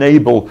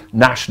enable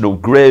national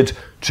grid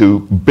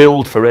to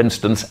build, for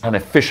instance, an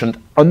efficient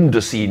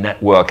undersea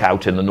network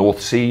out in the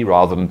North Sea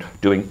rather than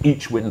doing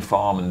each wind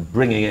farm and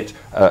bringing it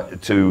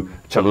to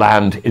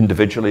land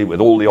individually with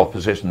all the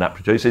opposition that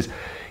produces.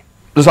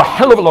 There's a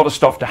hell of a lot of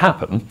stuff to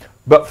happen,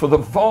 but for the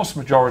vast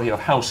majority of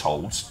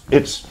households,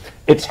 it's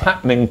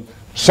happening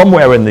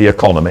somewhere in the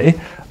economy.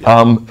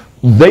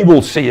 They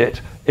will see it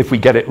if we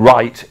get it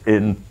right.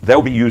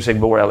 They'll be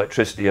using more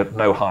electricity at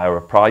no higher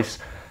a price.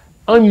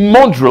 I'm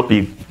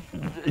moderately,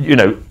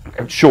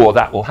 sure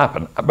that will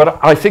happen,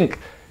 but I think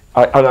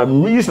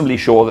I'm reasonably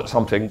sure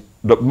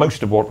that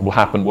most of what will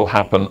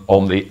happen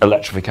on the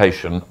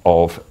electrification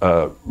of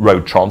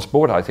road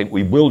transport. I think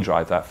we will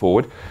drive that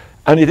forward.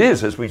 And it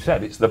is, as we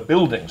said, it's the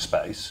building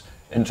space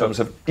in terms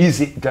of,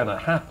 is it going to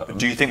happen?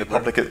 Do you think the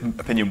public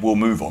opinion will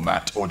move on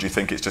that, or do you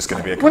think it's just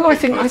going to be a well,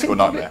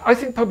 nightmare? I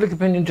think public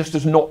opinion just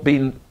has not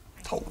been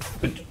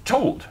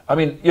told. I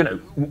mean,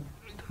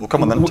 Well,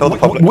 come on then, tell the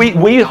public.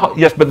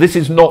 Yes, but this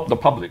is not the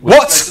public.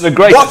 What? The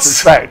greatest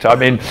respect. I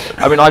mean,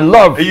 I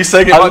love. Are you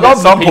saying it might be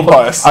sample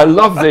bias? I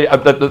love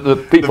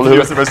the people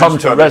who come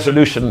to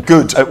resolution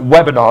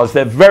webinars.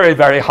 They're very,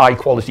 very high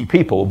quality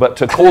people, but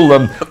to call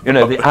them,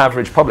 the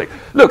average public.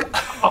 Look,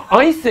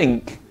 I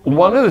think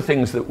one of the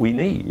things that we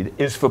need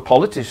is for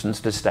politicians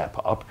to step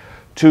up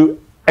to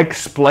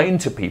explain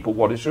to people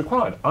what is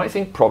required. I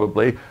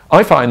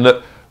find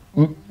that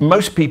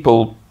most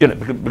people,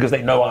 because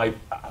they know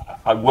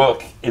I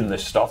work in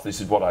this stuff,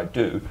 this is what I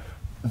do,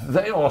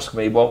 they ask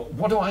me, well,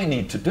 what do I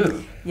need to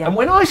do? Yeah. And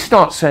when I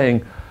start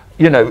saying,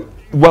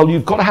 well,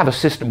 you've got to have a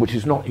system which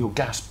is not your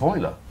gas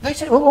boiler, they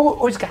say,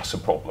 well, is gas a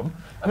problem?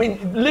 I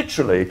mean,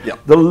 literally,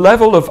 the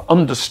level of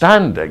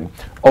understanding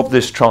of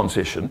this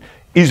transition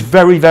is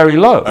very, very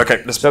low.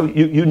 Okay, so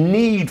you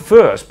need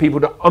first people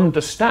to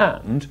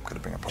understand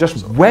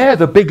just where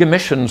the big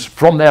emissions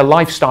from their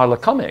lifestyle are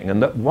coming,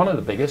 and that one of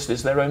the biggest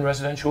is their own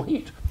residential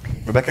heat.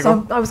 Rebecca,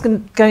 so I was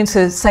going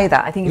to say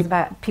that. I think it's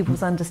about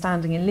people's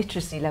understanding and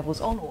literacy levels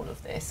on all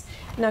of this.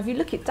 Now, if you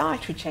look at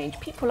dietary change,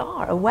 people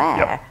are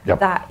aware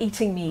that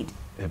eating meat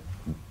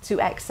to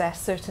excess,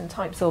 certain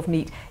types of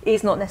meat,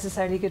 is not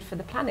necessarily good for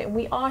the planet. And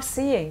we are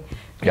seeing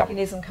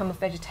veganism come with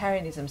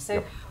vegetarianism.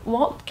 So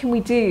what can we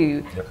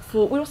do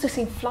we're also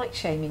seeing flight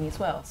shaming as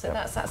well. So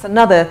that's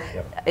another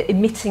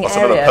emitting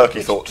area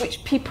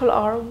which people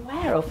are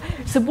aware of.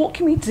 So what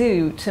can we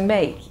do to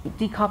make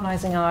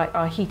decarbonising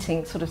our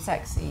heating sort of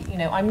sexy?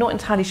 I'm not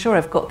entirely sure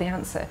I've got the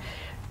answer.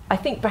 I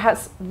think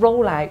perhaps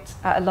rollout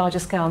at a larger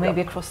scale,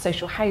 maybe across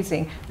social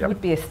housing, would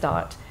be a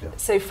start.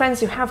 So friends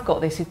who have got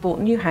this, who've bought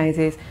new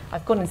houses,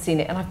 I've gone and seen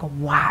it and I've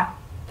gone, wow,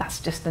 that's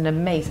just an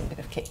amazing bit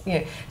of kit.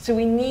 So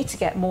we need to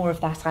get more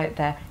of that out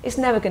there. It's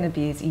never going to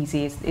be as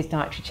easy as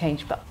dietary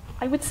change, but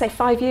I would say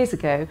 5 years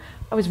ago,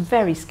 I was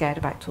very scared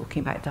about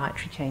talking about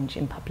dietary change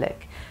in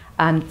public.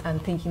 And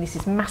thinking this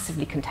is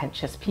massively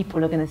contentious.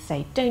 People are going to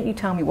say, don't you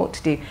tell me what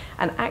to do.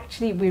 And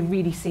actually, we're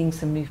really seeing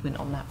some movement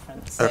on that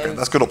front. So okay,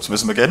 that's good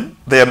optimism again.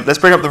 Let's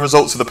bring up the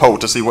results of the poll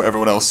to see what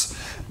everyone else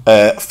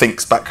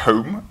thinks back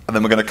home. And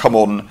then we're going to come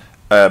on.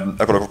 I've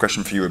got a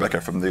question for you,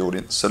 Rebecca, from the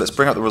audience. So let's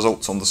bring up the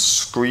results on the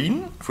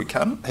screen, if we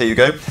can. Here you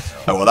go.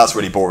 Oh, well, that's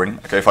really boring.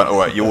 Okay, fine. All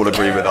right, you all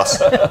agree with us.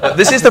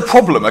 This is the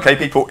problem, okay,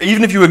 people?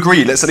 Even if you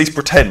agree, let's at least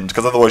pretend,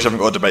 because otherwise you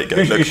haven't got a debate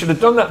going. You should have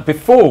done that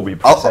before we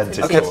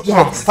presented. Okay.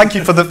 Yes. Thank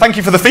you for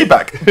the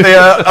feedback.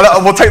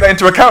 We'll take that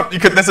into account.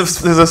 There's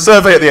a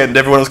survey at the end.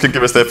 Everyone else can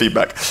give us their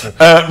feedback.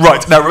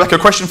 Right, now, Rebecca, a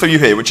question for you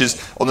here, which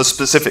is on the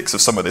specifics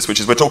of some of this, which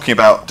is we're talking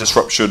about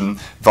disruption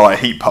via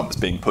heat pumps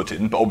being put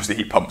in, but obviously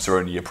heat pumps are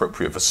only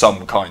appropriate for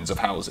some kinds of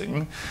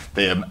housing,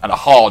 and a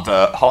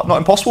harder, not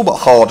impossible, but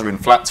harder in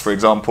flats, for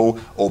example,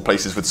 or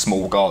places with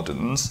small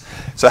gardens.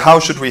 So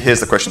how should we, here's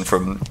the question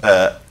from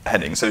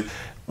Henning, so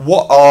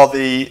what are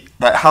the,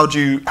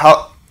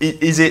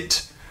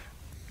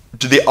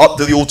 do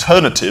the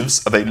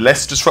alternatives, are they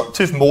less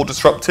disruptive, more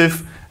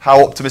disruptive?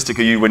 How optimistic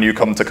are you when you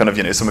come to kind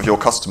of, some of your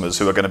customers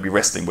who are going to be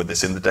wrestling with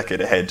this in the decade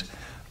ahead,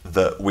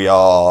 that we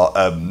are,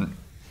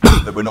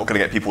 that we're not going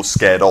to get people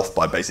scared off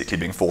by basically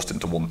being forced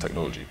into one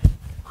technology?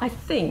 I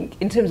think,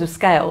 in terms of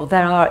scale,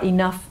 there are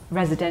enough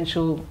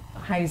residential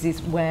houses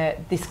where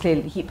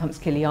heat pumps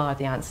clearly are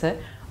the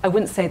answer. I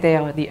wouldn't say they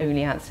are the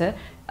only answer.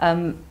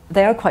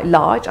 They are quite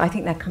large. I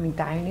think they're coming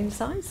down in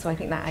size, so I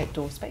think that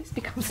outdoor space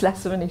becomes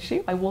less of an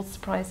issue. I was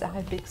surprised at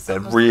how big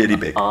some of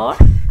them are,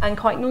 and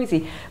quite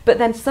noisy. But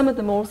then some of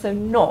them are also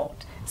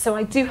not. So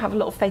I do have a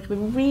lot of faith. We're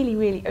really,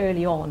 really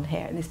early on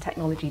here in this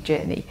technology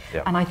journey,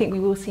 and I think we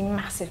will see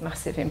massive,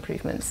 massive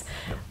improvements.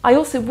 I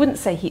also wouldn't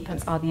say heat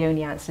pumps are the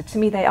only answer. To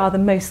me, they are the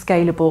most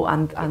scalable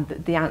and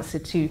the answer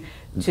to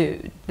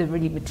the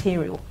really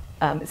material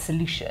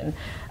solution.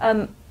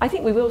 I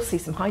think we will see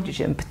some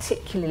hydrogen,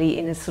 particularly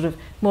in a sort of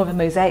more of a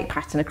mosaic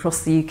pattern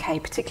across the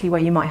UK, particularly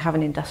where you might have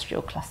an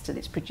industrial cluster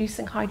that's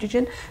producing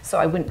hydrogen. So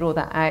I wouldn't rule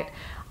that out.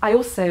 I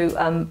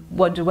also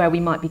wonder where we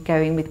might be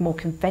going with more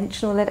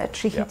conventional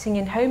electric heating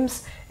in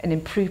homes. and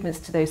improvements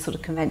to those sort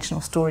of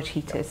conventional storage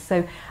heaters.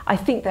 So I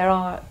think there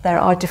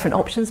are different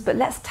options, but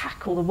let's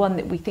tackle the one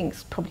that we think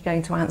is probably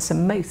going to answer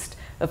most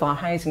of our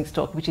housing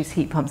stock, which is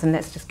heat pumps, and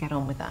let's just get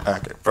on with that.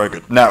 Okay, very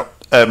good. Now,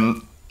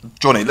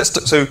 Johnny,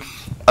 so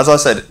as I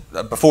said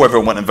before,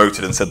 everyone went and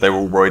voted and said they were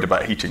all worried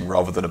about heating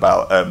rather than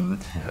about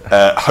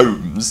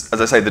homes.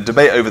 As I say, the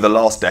debate over the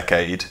last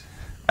decade,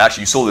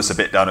 actually you saw this a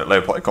bit down at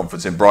Labour Party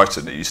conference in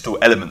Brighton, you saw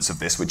elements of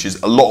this, which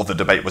is a lot of the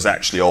debate was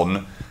actually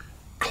on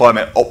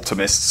climate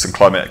optimists and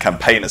climate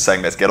campaigners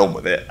saying let's get on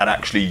with it, and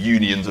actually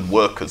unions and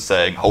workers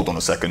saying hold on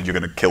a second, you're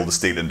going to kill the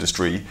steel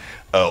industry,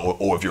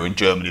 or if you're in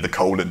Germany, the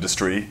coal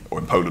industry, or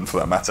in Poland for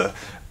that matter,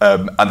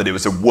 and that it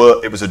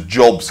was a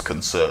jobs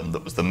concern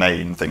that was the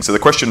main thing. So the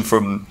question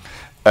from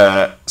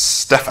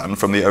Stefan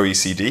from the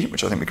OECD,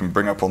 which I think we can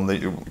bring up on the,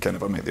 again,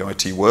 if I make the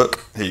IT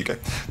work, here you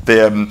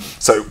go.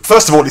 So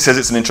first of all, he says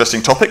it's an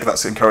interesting topic.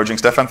 That's encouraging,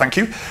 Stefan, thank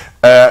you.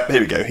 Here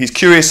we go. He's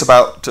curious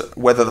about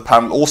whether the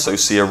panel also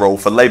see a role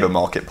for labour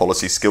market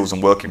policy, skills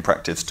and working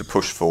practice to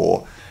push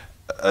for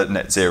a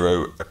net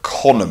zero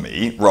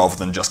economy rather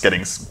than just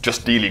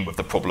dealing with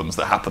the problems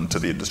that happen to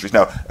the industries.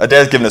 Now,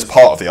 Adair's given us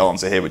part of the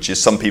answer here, which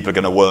is some people are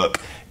going to work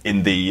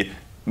in the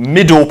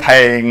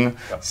middle-paying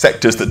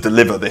sectors that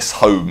deliver this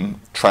home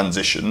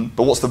transition.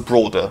 But what's the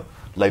broader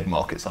labour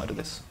market side of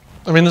this?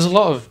 I mean, there's a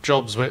lot of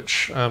jobs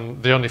which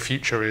the only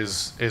future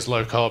is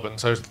low carbon.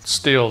 So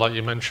steel, like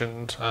you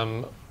mentioned,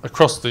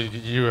 across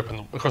Europe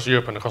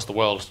and across the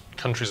world,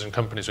 countries and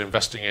companies are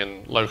investing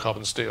in low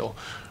carbon steel,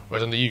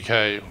 whereas in the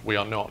UK we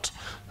are not.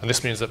 And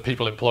this means that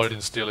people employed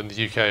in steel in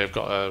the UK have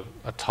got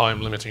a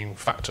time limiting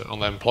factor on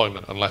their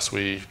employment unless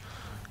we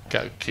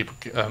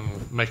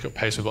make up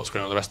pace with what's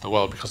going on in the rest of the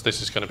world, because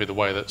this is going to be the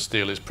way that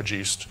steel is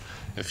produced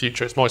in the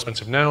future. It's more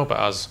expensive now, but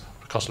as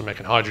the cost of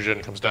making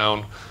hydrogen comes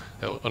down,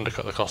 it'll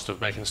undercut the cost of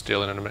making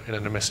steel in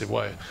an emissive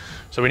way.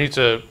 So we need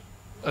to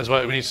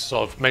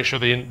sort of make sure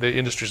the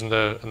industries and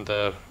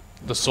the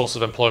source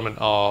of employment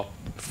are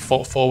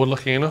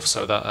forward-looking enough,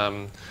 so that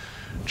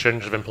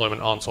changes of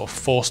employment aren't sort of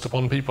forced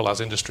upon people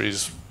as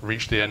industries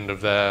reach the end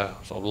of their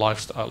sort of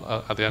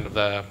lifestyle, at the end of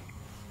their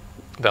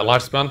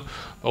lifespan.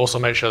 Also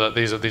make sure that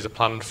these are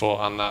planned for,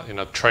 and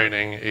that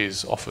training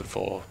is offered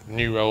for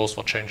new roles,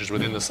 for changes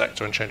within the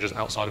sector and changes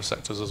outside of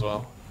sectors as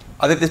well.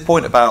 I think this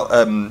point about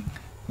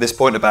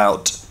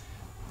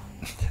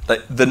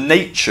like, the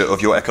nature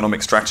of your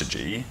economic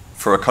strategy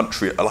for a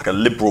country like a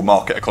liberal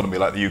market economy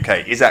like the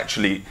UK is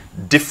actually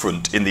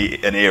different in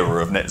an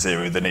era of net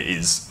zero than it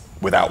is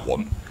without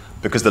one,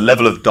 because the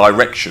level of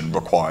direction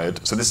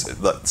required. So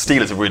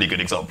steel is a really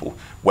good example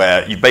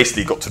where you've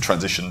basically got to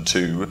transition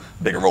to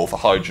a bigger role for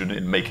hydrogen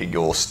in making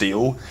your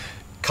steel.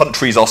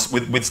 Countries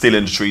with steel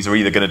industries are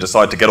either going to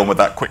decide to get on with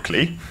that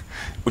quickly,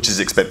 which is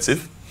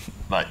expensive,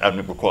 and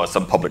it requires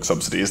some public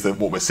subsidies, that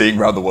what we're seeing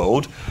around the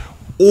world,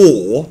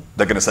 or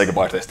they're going to say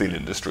goodbye to their steel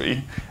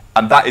industry,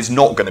 and that is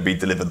not going to be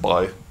delivered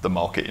by the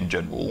market in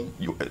general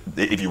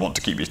if you want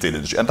to keep your steel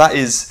industry. And that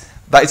is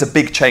a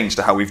big change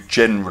to how we've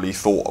generally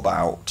thought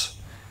about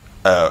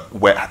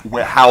where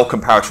how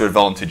comparative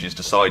advantage is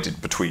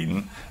decided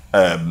between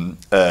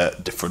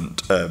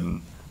different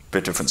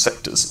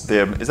sectors.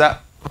 Is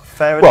that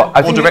fair? Well,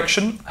 or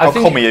direction? How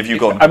commie have you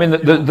gone? I mean,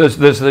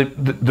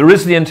 there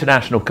is the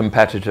international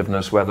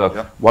competitiveness, whether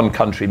one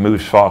country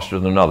moves faster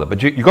than another.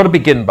 But you've got to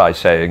begin by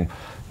saying,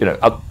 at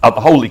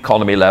the whole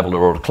economy level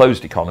or a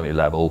closed economy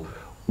level,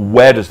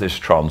 where does this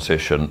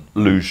transition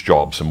lose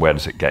jobs and where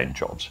does it gain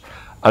jobs?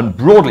 And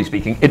broadly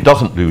speaking, it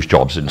doesn't lose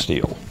jobs in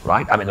steel,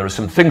 right? I mean, there are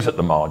some things at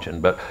the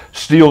margin, but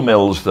steel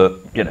mills that,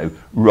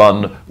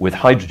 run with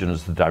hydrogen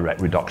as the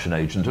direct reduction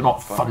agent are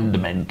not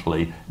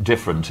fundamentally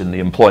different in the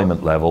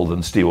employment level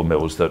than steel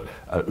mills that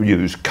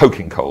use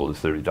coking coal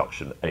as the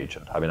reduction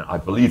agent. I mean, I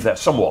believe they're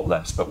somewhat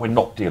less, but we're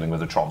not dealing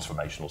with the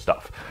transformational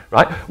stuff,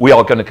 right? We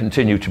are going to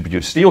continue to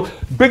produce steel.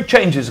 Big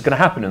changes are going to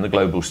happen in the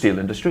global steel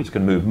industry. It's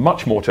going to move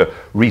much more to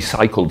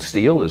recycled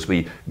steel as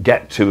we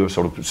get to a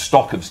sort of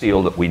stock of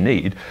steel that we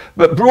need.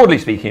 But broadly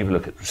speaking, if you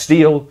look at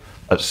steel,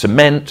 at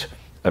cement,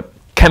 at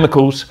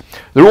chemicals,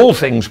 they're all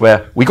things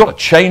where we've got to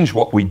change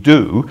what we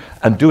do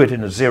and do it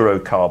in a zero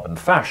carbon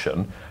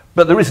fashion,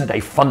 but there isn't a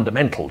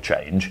fundamental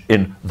change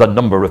in the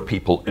number of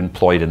people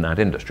employed in that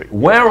industry.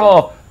 Where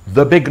are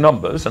the big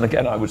numbers? And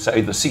again, I would say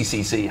the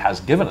CCC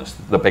has given us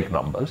the big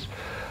numbers.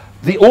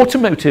 The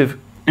automotive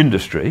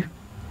industry,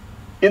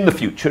 in the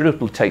future, it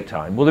will take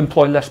time, will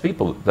employ less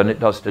people than it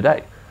does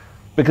today,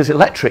 because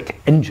electric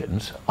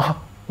engines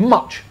are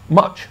much,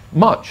 much,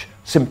 much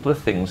simpler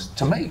things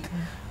to make.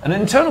 An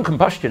internal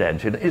combustion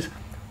engine is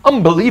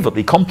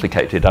unbelievably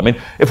complicated. I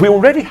mean, if we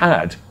already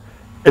had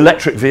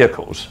electric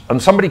vehicles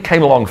and somebody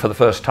came along for the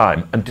first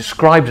time and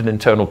described an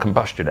internal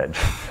combustion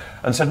engine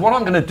and said, what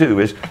I'm going to do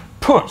is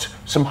put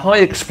some high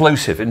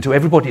explosive into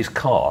everybody's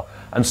car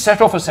and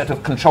set off a set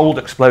of controlled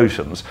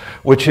explosions,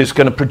 which is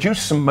going to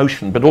produce some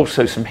motion but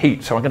also some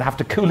heat, so I'm going to have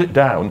to cool it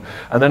down,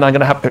 and then I'm going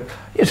to have to,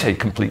 you'd say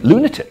complete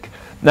lunatic.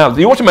 Now,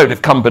 the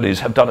automotive companies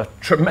have done a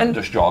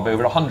tremendous job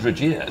over 100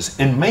 years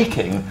in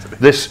making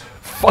this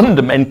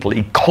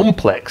fundamentally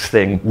complex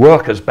thing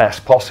work as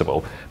best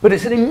possible, but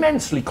it's an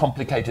immensely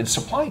complicated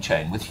supply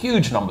chain with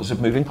huge numbers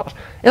of moving parts.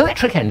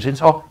 Electric engines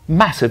are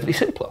massively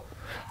simpler.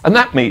 And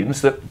that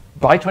means that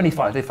by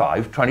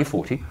 2035,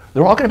 2040,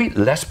 there are going to be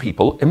less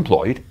people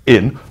employed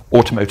in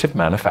automotive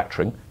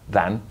manufacturing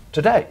than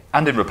today.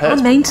 And in repairs.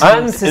 And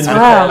maintenance as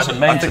well. Repairs and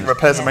maintenance. I think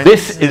repairs and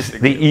maintenance. This is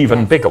the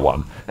even bigger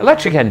one.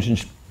 Electric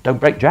engines don't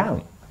break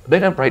down. They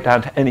don't break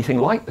down to anything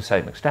like the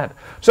same extent.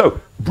 So,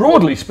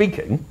 broadly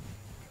speaking,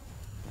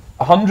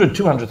 100,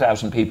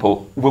 200,000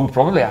 people will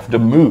probably have to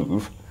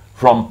move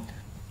from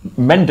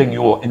mending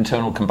your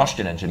internal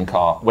combustion engine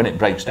car when it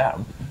breaks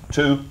down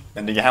to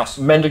mending your house.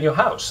 Mending your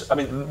house. I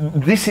mean,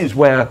 this is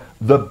where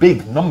the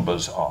big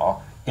numbers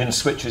are in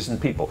switches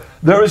and people.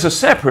 There is a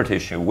separate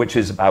issue which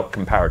is about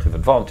comparative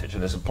advantage,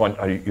 and there's a point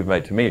you've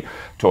made to me,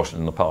 Torsten,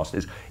 in the past,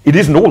 is it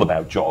isn't all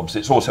about jobs,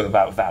 it's also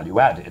about value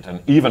added,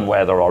 and even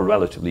where there are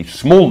relatively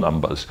small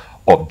numbers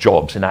of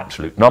jobs in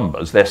absolute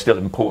numbers, they're still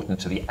important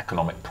to the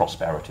economic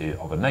prosperity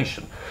of a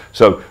nation.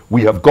 So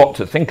we have got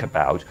to think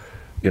about,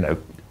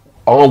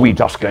 are we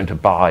just going to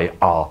buy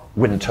our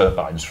wind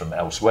turbines from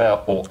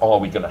elsewhere, or are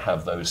we going to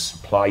have those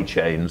supply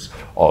chains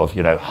of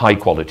high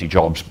quality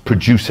jobs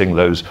producing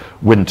those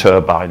wind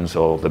turbines,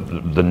 or the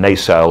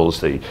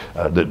nacelles,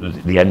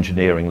 the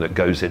engineering that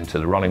goes into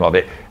the running of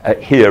it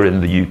here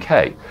in the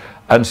UK?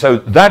 And so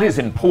that is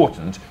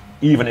important,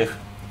 even if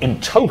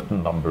in total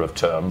number of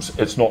terms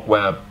it's not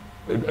where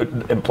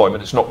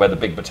employment, it's not where the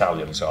big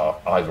battalions are,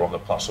 either on the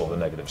plus or the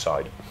negative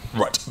side.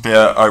 Right,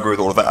 yeah, I agree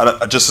with all of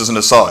that. And just as an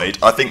aside,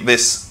 I think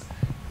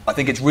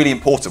it's really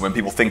important when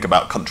people think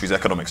about countries'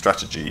 economic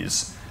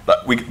strategies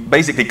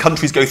that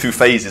countries go through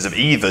phases of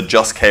either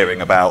just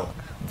caring about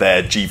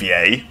their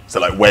GVA, so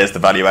like where's the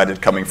value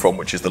added coming from,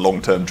 which is the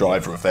long-term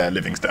driver of their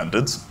living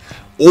standards,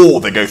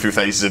 or they go through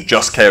phases of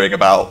just caring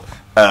about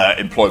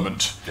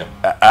employment.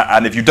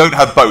 And if you don't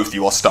have both,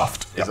 you are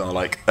stuffed, is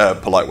our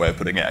polite way of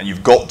putting it. And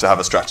you've got to have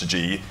a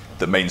strategy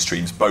that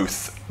mainstreams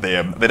both. They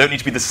don't need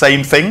to be the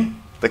same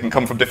thing. They can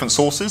come from different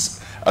sources,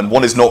 and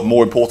one is not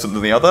more important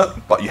than the other,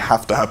 but you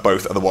have to have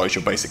both, otherwise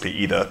you're basically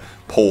either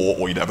poor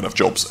or you don't have enough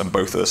jobs, and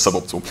both are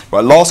suboptimal.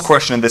 Right, last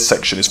question in this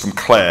section is from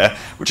Claire,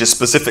 which is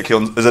specifically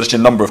on, there's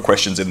actually a number of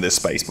questions in this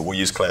space, but we'll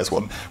use Claire's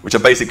one, which are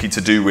basically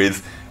to do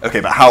with,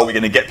 okay, but how are we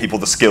going to get people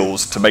the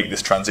skills to make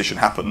this transition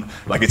happen?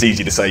 Like, it's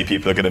easy to say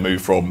people are going to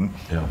move from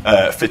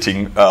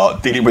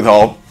dealing with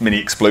our mini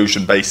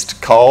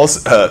explosion-based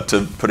cars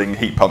to putting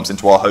heat pumps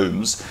into our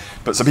homes.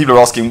 But some people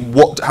are asking,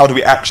 how do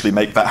we actually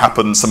make that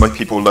happen? Some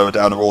people lower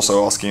down are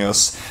also asking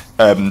us,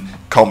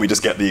 can't we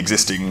just get the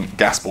existing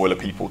gas boiler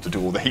people to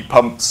do all the heat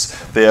pumps?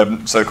 What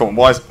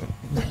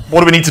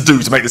do we need to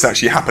do to make this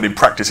actually happen in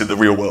practice in the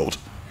real world?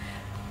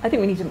 I think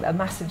we need a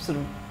massive sort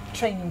of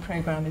training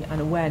programme and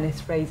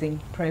awareness raising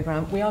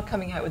programme. We are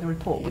coming out with a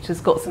report which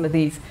has got some of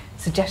these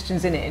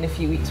suggestions in it in a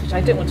few weeks, which I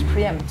don't want to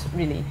preempt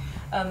really.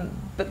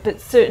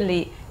 But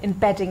certainly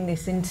embedding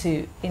this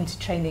into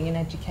training and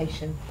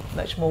education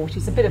much more, which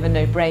is a bit of a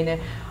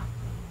no-brainer.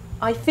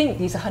 I think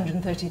these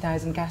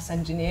 130,000 gas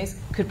engineers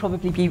could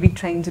probably be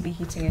retrained to be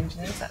heating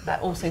engineers. That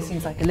also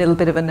seems like a little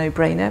bit of a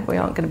no-brainer. We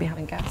aren't going to be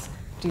having gas,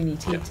 do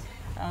need heat.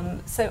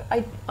 So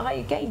I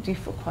again do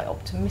feel quite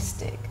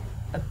optimistic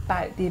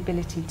about the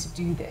ability to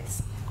do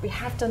this. We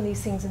have done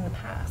these things in the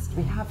past.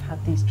 We have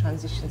had these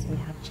transitions and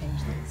we have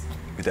changed things.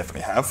 We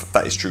definitely have.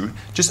 That is true.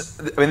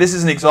 This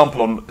is an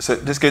example on. So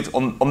this goes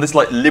on this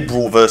like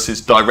liberal versus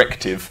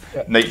directive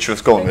nature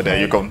of going. There,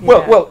 you're gone.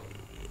 Well,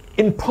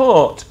 in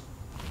part,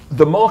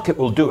 the market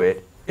will do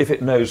it if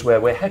it knows where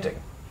we're heading,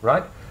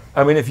 right?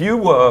 I mean, if you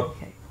were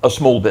a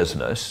small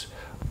business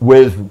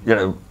with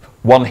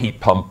one heat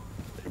pump,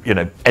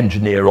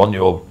 engineer on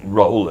your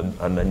roll,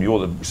 and then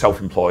you're the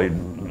self-employed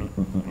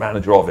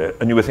manager of it,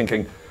 and you were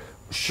thinking,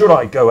 should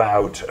I go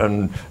out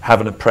and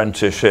have an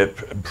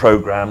apprenticeship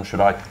program?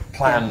 Should I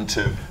plan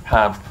to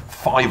have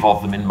 5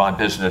 of them in my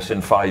business in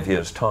 5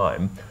 years'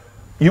 time?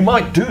 You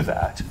might do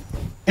that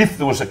if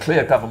there was a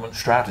clear government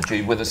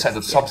strategy with a set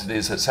of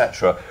subsidies,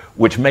 etc.,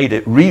 which made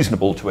it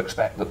reasonable to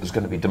expect that there's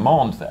going to be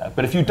demand there.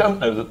 But if you don't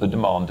know that the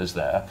demand is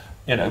there,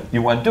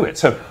 you won't do it.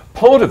 So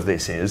part of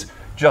this is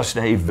just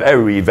a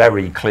very,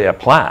 very clear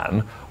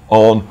plan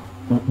on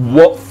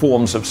what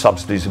forms of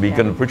subsidies are we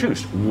going to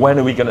produce? When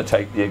are we going to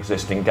take the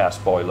existing gas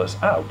boilers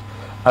out?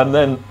 And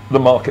then the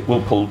market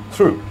will pull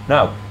through.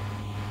 Now,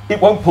 it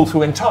won't pull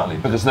through entirely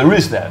because there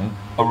is then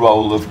a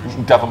role of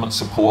government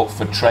support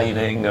for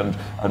training and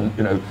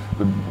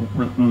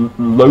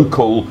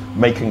local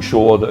making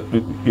sure that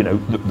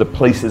the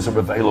places are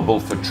available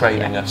for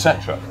training,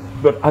 etc.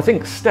 But I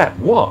think step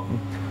one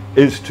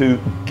is to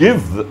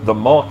give the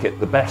market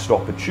the best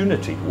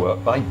opportunity to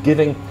work by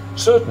giving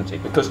certainty,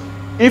 because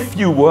if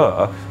you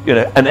were,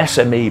 an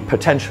SME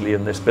potentially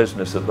in this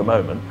business at the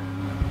moment,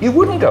 you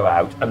wouldn't go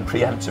out and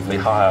preemptively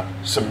hire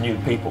some new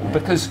people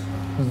because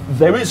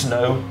there is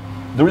no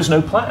there is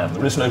no plan,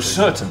 there is no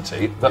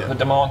certainty that the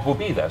demand will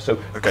be there. So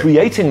Okay.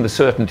 creating the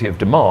certainty of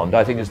demand,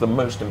 I think, is the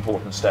most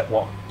important step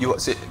one.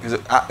 Because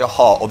at your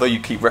heart, although you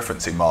keep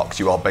referencing Marx,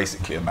 you are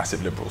basically a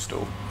massive liberal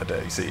still, I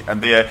dare you see.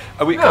 And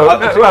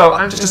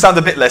just to sound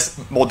a bit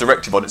more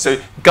directive on it, so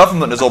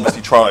government has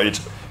obviously tried.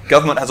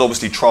 Government has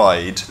obviously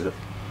tried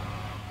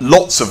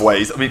lots of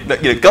ways. I mean,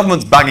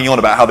 government's banging on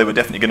about how they were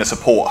definitely going to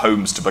support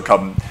homes to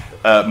become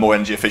more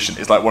energy efficient.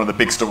 Is like one of the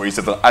big stories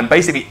of and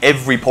basically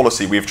every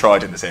policy we've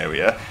tried in this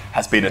area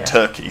has been a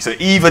turkey. So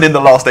even in the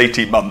last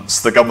 18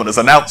 months, the government has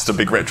announced a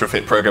big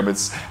retrofit program,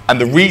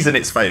 and the reason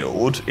it's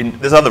failed,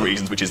 there's other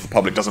reasons, which is the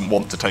public doesn't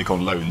want to take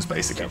on loans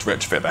basically to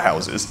retrofit their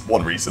houses.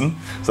 One reason.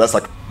 So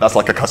that's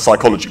like a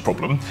psychology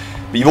problem.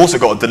 But you've also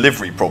got a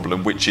delivery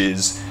problem, which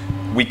is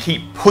we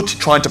keep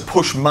trying to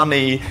push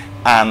money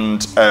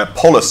and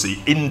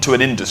policy into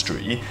an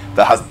industry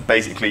that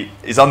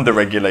is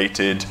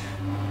under-regulated,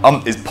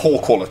 is poor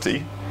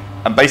quality,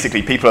 and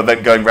basically people are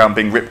then going around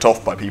being ripped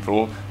off by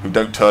people who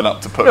don't turn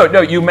up to put...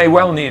 No, you may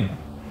well need...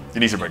 You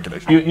need some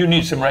regulation. You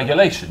need some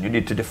regulation. You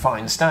need to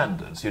define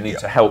standards. You need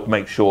to help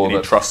make sure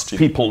that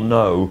people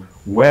know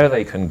where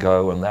they can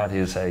go, and that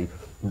is a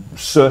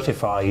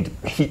certified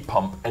heat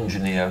pump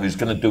engineer who's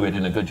going to do it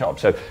in a good job.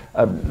 So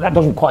that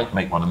doesn't quite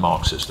make one a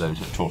Marxist, though,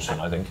 Torsten,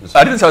 I think.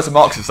 I didn't say I was a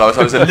Marxist, I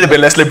was a little bit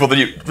less liberal than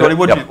you.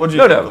 What do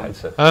you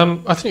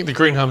I think the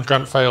Green Homes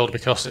grant failed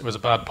because it was a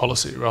bad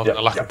policy rather than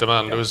a lack of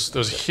demand. There was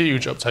a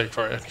huge uptake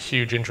for it, a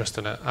huge interest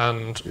in it,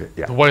 and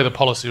the way the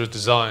policy was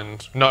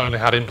designed not only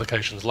had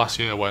implications last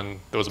year when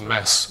there was a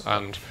mess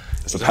and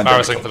it was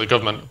embarrassing for the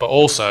government, but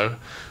also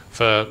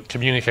for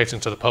communicating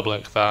to the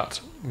public that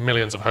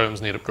millions of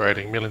homes need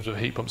upgrading, millions of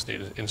heat pumps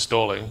need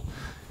installing.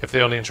 If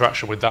the only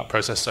interaction with that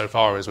process so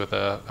far is with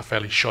a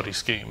fairly shoddy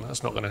scheme,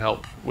 that's not going to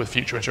help with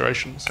future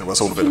iterations. So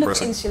what's all if you look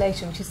at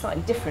insulation, which is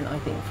slightly different, I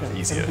think, from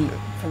heat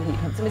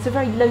pumps, and it's a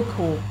very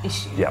local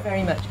issue,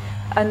 very much.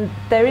 And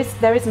there is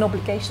an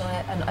obligation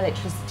on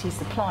electricity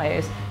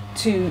suppliers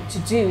to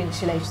do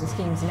insulation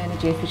schemes and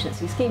energy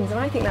efficiency schemes, and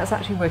I think that's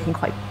actually working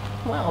quite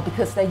well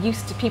because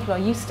people are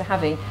used to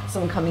having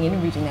someone coming in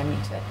and reading their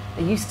meter.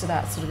 They're used to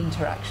that sort of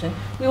interaction.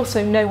 We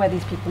also know where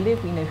these people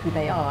live. We know who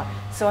they are.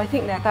 So I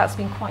think that's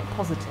been quite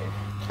positive.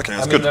 Okay,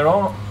 that's good. There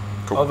are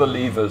other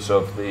levers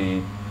of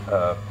the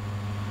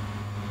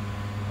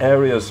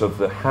areas of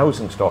the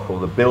housing stock or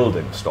the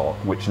building stock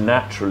which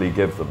naturally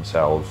give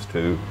themselves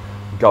to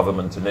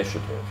government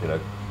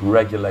initiative,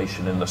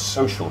 regulation in the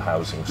social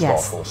housing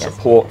stock or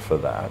support for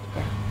that,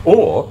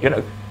 or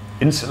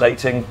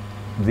insulating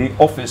the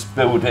office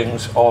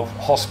buildings of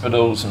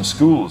hospitals and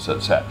schools,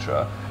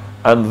 etc.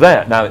 And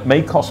now it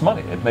may cost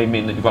money. It may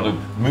mean that you've got to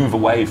move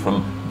away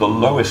from the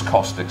lowest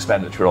cost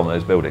expenditure on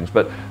those buildings,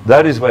 but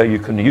that is where you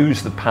can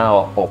use the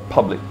power of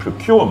public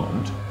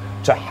procurement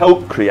to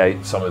help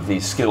create some of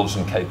these skills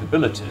and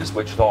capabilities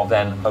which are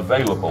then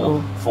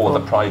available for the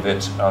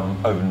private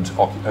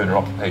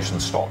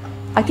owner-occupation stock.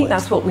 I think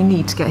that's what we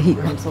need to get heat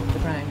pumps off the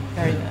ground,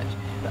 very much.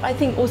 But I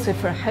think also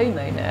for a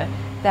homeowner,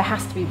 there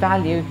has to be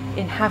value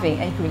in having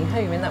a green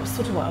home, and that was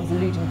sort of what I was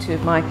alluding to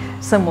of my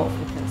somewhat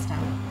flippant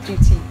stamp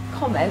duty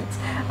comment.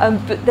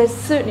 But there's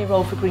certainly a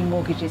role for green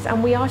mortgages,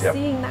 and we are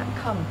seeing that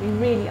come. We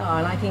really are,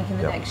 and I think in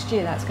the next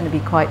year that's going to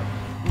be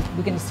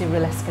we're going to see a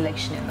real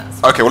escalation in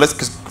that. Okay, well,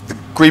 because the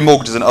green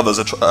mortgages and others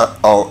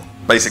are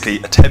basically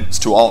attempts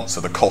to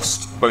answer the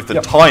cost, both the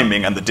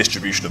timing and the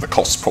distribution of the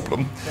costs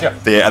problem.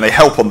 And they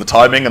help on the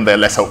timing, and they're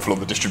less helpful on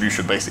the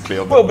distribution, basically.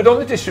 But on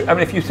the distribution, I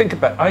mean, if you think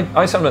about,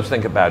 I sometimes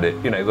think about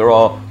it.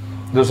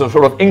 There's a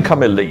sort of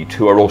income elite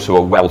who are also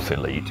a wealth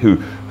elite who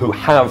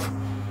have,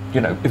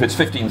 if it's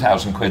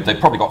 15,000 quid, they've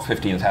probably got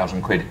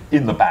 15,000 quid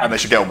in the bank, and they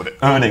should get on with it,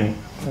 earning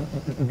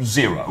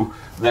zero.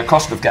 Their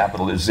cost of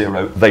capital is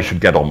zero. They should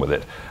get on with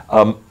it.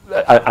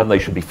 And they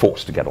should be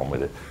forced to get on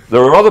with it.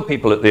 There are other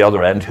people at the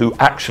other end who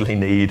actually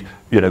need,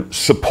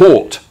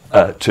 support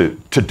to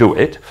do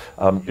it,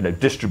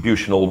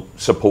 distributional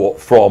support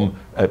from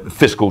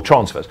fiscal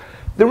transfers.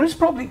 There is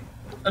probably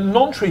a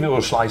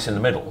non-trivial slice in the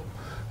middle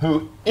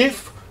who,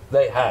 if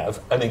they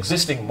have an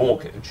existing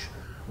mortgage,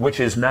 which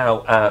is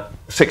now at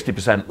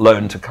 60%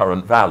 loan to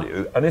current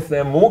value, and if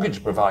their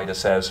mortgage provider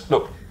says,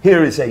 look,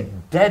 here is a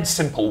dead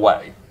simple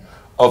way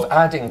of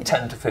adding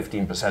 10 to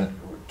 15%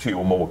 to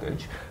your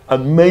mortgage,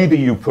 and maybe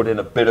you put in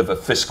a bit of a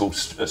fiscal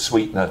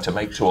sweetener to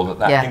make sure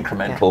that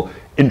incremental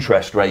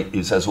interest rate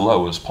is as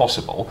low as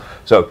possible.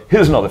 So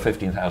here's another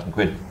 15,000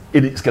 quid.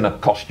 It's going to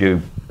cost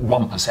you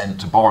 1%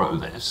 to borrow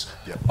this.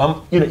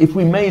 If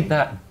we made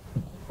that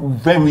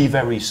very,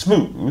 very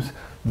smooth,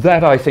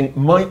 that I think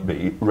might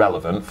be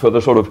relevant for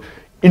the sort of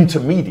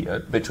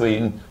intermediate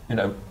between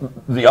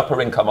the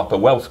upper income, upper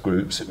wealth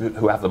groups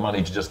who have the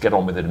money to just get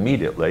on with it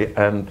immediately,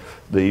 and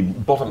the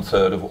bottom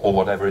third or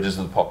whatever it is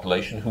of the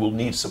population who will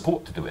need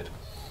support to do it.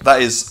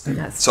 That is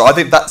so. I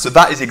think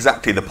that is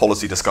exactly the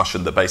policy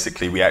discussion that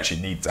basically we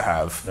actually need to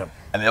have.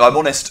 And if I'm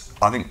honest,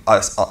 I think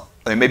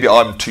maybe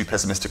I'm too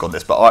pessimistic on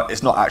this, but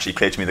it's not actually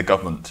clear to me the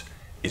government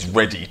is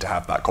ready to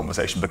have that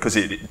conversation, because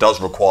it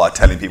does require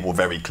telling people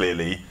very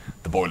clearly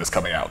the boiler's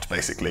coming out,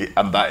 basically,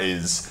 and that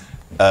is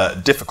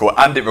difficult,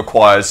 and it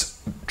requires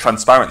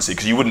transparency,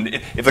 because you wouldn't,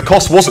 if the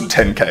cost wasn't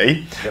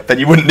 10k, then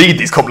you wouldn't need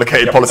these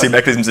complicated policy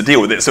mechanisms to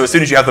deal with it. So as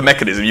soon as you have the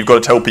mechanism, you've got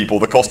to tell people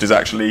the cost is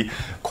actually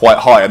quite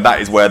high, and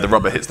that is where the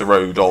rubber hits the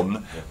road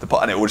on the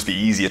part, and it will just be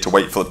easier to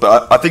wait for it.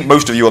 But I think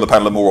most of you on the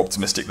panel are more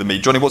optimistic than me.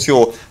 Johnny,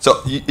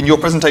 in your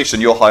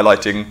presentation, you're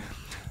highlighting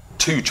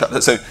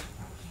so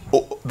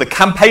the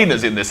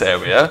campaigners in this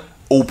area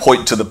all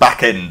point to the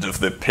back end of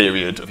the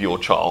period of your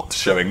chart,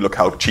 showing look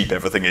how cheap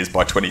everything is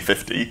by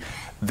 2050.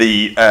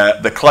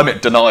 The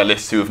climate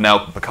denialists who have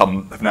now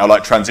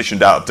like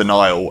transitioned out of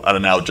denial and are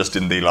now just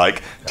in the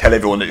like tell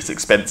everyone that it's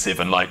expensive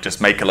and like just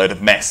make a load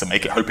of mess and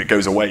hope it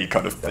goes away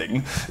kind of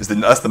thing.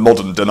 That's the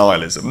modern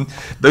denialism.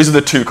 Those are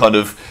the two kind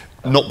of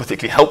not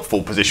particularly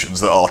helpful positions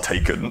that are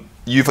taken.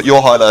 You're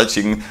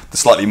highlighting the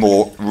slightly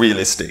more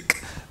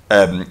realistic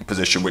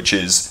position, which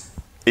is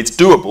it's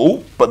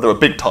doable, but there are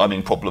big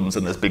timing problems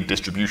and there's big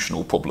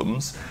distributional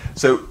problems.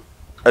 So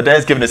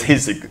Adair's given us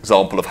his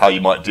example of how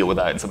you might deal with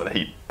that in some of the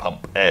heat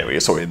pump area,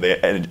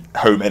 the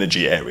home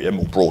energy area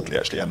more broadly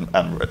actually, and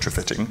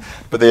retrofitting.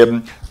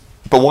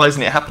 But why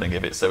isn't it happening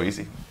if it's so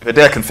easy? If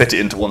Adair can fit it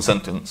into one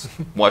sentence,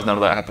 why is none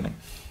of that happening?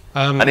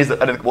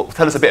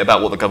 Tell us a bit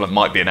about what the government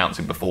might be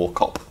announcing before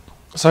COP.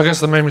 So I guess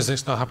the main reason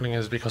it's not happening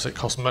is because it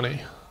costs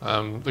money.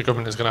 The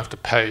government is going to have to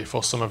pay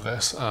for some of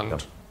this,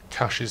 and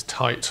cash is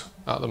tight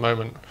at the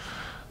moment.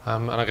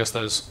 And I guess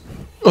there's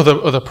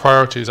other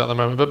priorities at the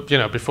moment.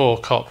 But before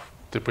COP,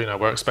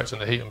 we're expecting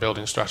the heat and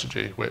building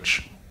strategy,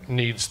 which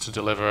needs to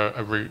deliver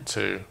a route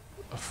to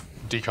a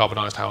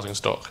decarbonised housing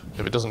stock.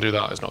 If it doesn't do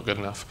that, it's not good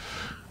enough.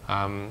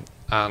 And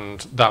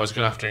that was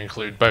going to have to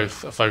include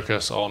both a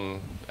focus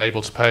on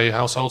able to pay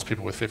households,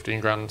 people with 15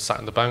 grand sat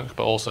in the bank,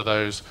 but also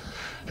those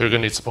who are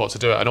going to need support to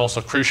do it. And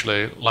also,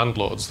 crucially,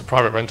 landlords. The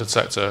private rented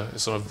sector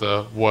is some of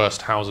the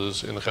worst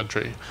houses in the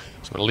country,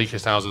 some of the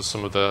leakiest houses,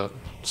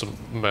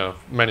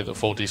 many that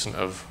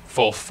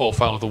fall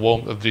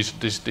foul of these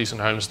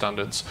decent home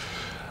standards.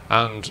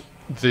 And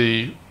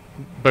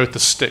both the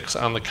sticks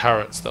and the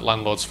carrots that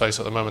landlords face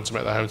at the moment to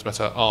make their homes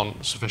better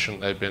aren't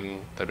sufficient. They've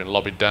been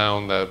lobbied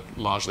down, they're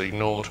largely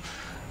ignored.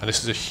 And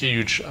this is a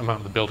huge amount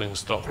of the building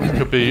stock which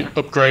could be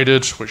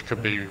upgraded, which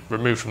could be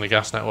removed from the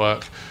gas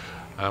network,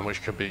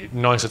 which could be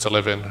nicer to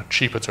live in,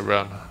 cheaper to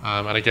run,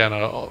 and again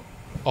are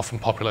often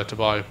populated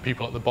by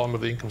people at the bottom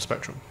of the income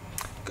spectrum.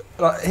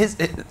 This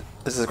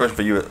is a question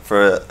for you,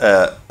 for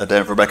Adair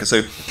and for Rebecca.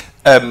 So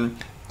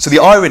the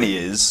irony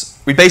is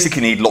we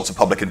basically need lots of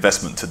public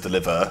investment to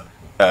deliver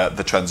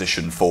the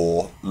transition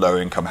for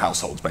lower income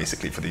households,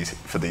 basically for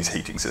these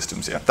heating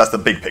systems. Yeah, that's the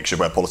big picture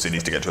where policy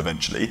needs to get to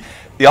eventually.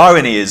 The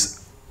irony is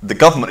the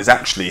government is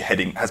actually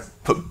has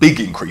put big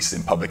increases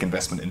in public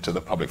investment into the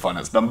public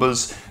finance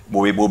numbers.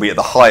 We will be at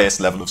the highest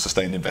level of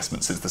sustained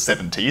investment since the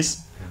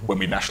 70s, when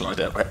we nationalised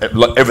it.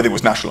 Everything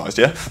was nationalised,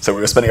 yeah? So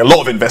we were spending a lot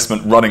of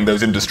investment running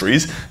those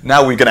industries.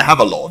 Now we're going to have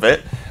a lot of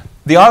it.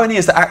 The irony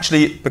is that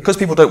actually, because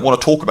people don't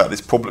want to talk about this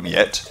problem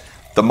yet,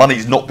 the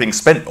money's not being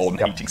spent on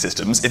heating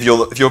systems. If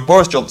you're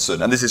Boris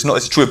Johnson, and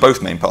it's true of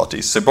both main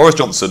parties. So Boris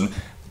Johnson,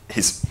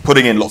 he's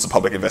putting in lots of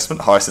public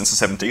investment, highest since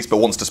the 70s, but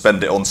wants to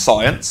spend it on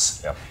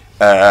science.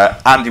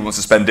 And he wants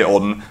to spend it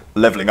on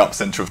levelling up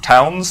centre of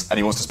towns, and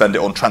he wants to spend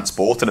it on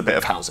transport and a bit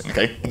of housing.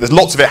 Okay, there's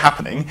lots of it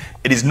happening.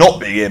 It is not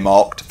being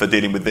earmarked for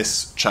dealing with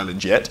this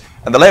challenge yet.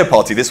 And the Labour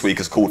Party this week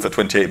has called for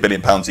 £28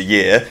 billion a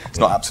year. It's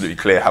not absolutely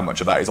clear how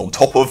much of that is on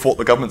top of what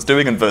the government's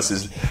doing and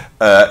versus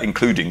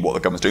including what the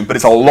government's doing. But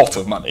it's a lot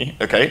of money.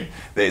 Okay,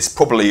 it's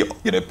probably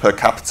per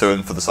capita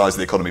and for the size of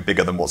the economy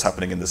bigger than what's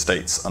happening in the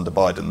States under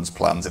Biden's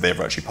plans if they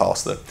ever actually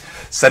pass the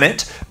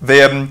Senate.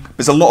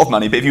 There's a lot of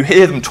money, but if you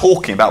hear them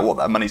talking about what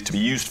that money's to be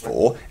used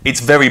for,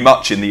 it's very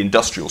much in the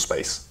industrial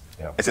space.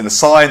 It's in the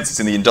science, it's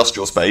in the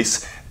industrial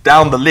space.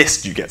 Down the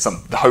list you get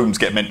the homes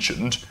get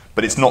mentioned,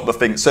 but it's not the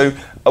thing. So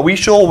are we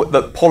sure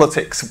that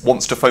politics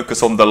wants to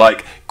focus on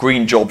the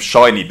green job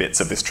shiny bits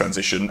of this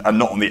transition and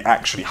not on the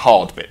actually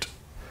hard bit?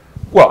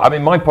 Well, I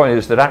mean, my point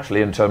is that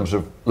actually in terms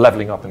of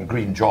levelling up and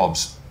green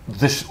jobs,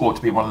 this ought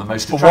to be one of the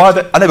most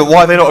attractive. But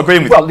why are they not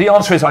agreeing with you? Well, the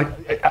answer is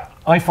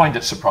I find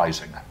it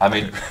surprising. I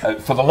mean,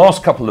 for the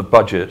last couple of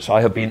budgets,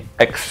 I have been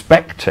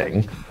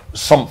expecting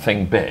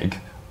something big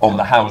on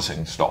the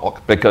housing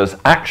stock, because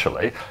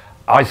actually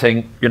I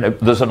think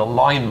there's an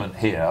alignment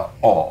here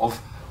of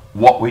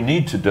what we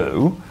need to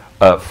do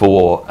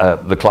for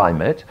the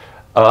climate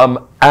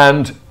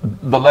and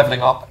the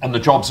levelling up and the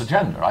jobs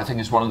agenda. I think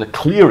is one of the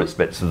clearest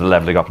bits of the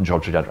levelling up and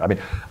jobs agenda. I mean,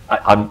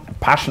 I'm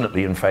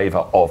passionately in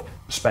favour of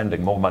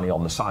spending more money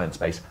on the science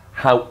base.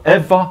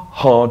 However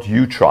hard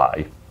you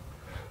try,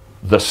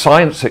 the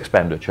science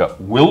expenditure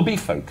will be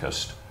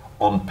focused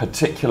on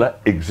particular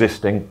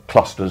existing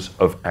clusters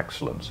of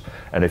excellence.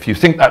 And if you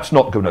think that's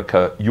not going to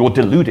occur, you're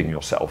deluding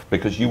yourself,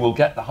 because you will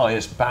get the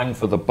highest bang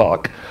for the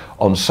buck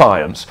on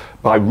science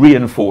by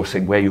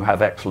reinforcing where you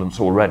have excellence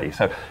already.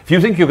 So if you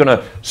think you're going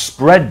to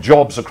spread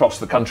jobs across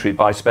the country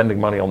by spending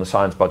money on the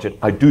science budget,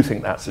 I do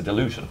think that's a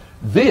delusion.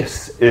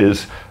 This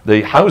is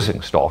the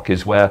housing stock,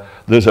 is where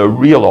there's a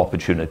real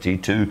opportunity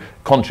to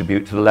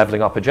contribute to the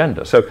levelling up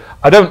agenda. So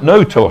I don't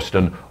know,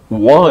 Torsten,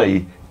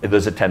 why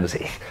there's a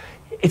tendency.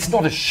 It's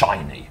not as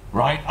shiny,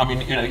 right? I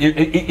mean, you know,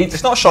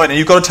 it's not shiny.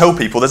 You've got to tell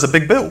people there's a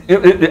big bill.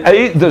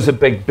 There's a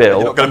big bill.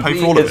 You're not going to pay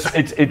for all of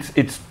it.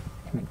 It's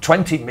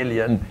 20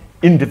 million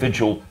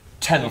individual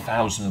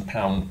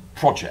 £10,000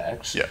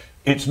 projects. Yeah.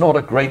 It's not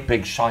a great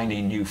big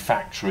shiny new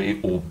factory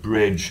or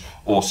bridge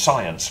or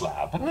science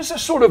lab. And there's a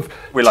sort of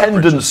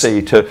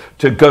tendency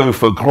to go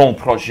for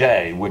grands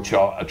projets, which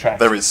are attractive.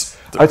 There is.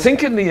 I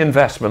think in the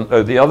investment,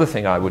 though, the other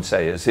thing I would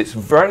say is it's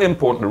very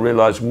important to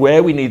realise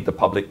where we need the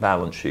public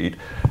balance sheet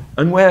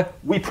and where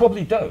we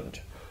probably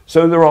don't.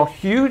 So there are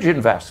huge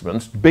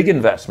investments, big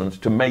investments,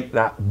 to make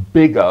that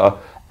bigger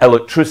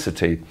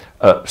electricity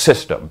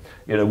system.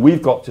 You know,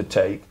 we've got to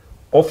take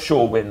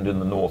offshore wind in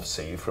the North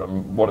Sea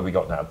from, what have we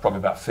got now? Probably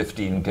about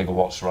 15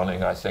 gigawatts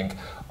running, I think,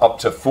 up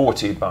to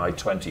 40 by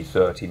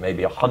 2030,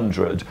 maybe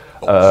 100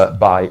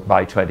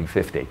 by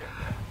 2050.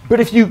 But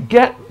if you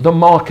get the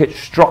market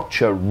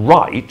structure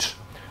right,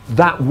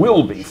 that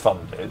will be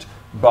funded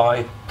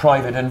by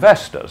private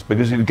investors,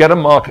 because if you get a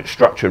market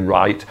structure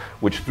right,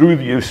 which through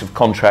the use of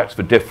contracts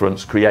for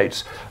difference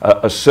creates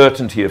a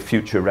certainty of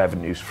future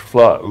revenues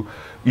flow,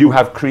 you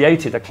have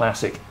created a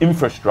classic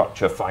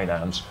infrastructure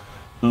finance,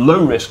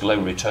 low risk,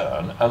 low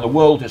return, and the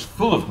world is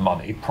full of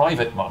money,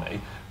 private money,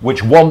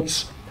 which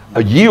wants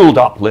a yield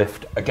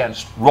uplift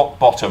against rock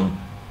bottom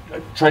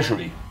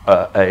treasury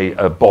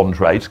bond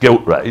rates,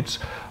 gilt rates.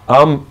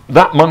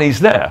 That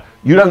money's there.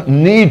 You don't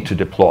need to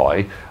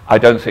deploy, I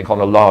don't think, on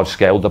a large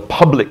scale, the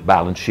public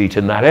balance sheet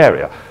in that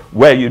area.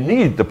 Where you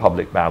need the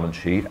public balance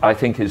sheet, I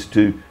think, is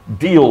to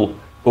deal,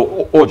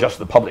 or just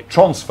the public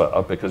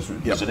transfer, because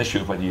there's an issue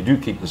of whether you do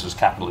keep this as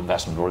capital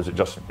investment, or is it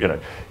just, you know,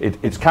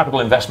 it's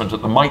capital investment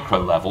at the micro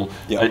level.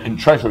 In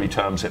treasury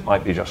terms, it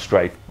might be just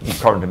straight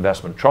current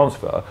investment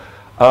transfer.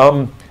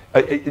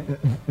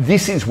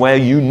 This is where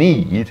you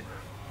need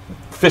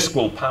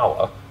fiscal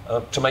power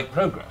to make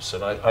progress.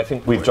 And I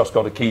think we've just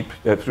got to keep,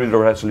 through the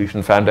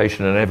Resolution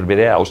Foundation and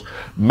everybody else,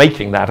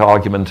 making that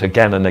argument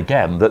again and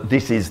again, that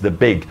this is the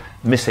big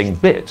missing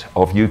bit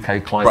of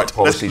UK climate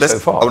policy so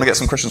far. I want to get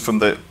some questions from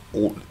the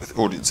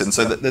audience in.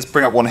 So let's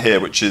bring up one here,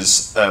 which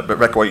is, but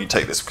Rebecca, why don't you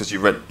take this, because you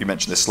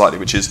mentioned this slightly,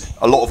 which is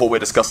a lot of what we're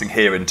discussing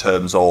here in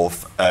terms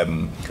of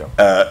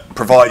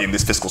providing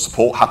this fiscal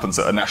support happens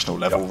at a national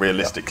level,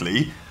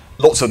 realistically.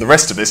 Lots of the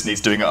rest of this needs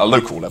doing at a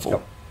local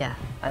level. Yeah,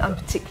 and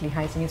particularly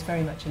housing is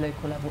very much a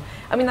local level.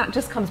 I mean, that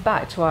just comes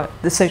back to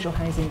the social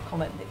housing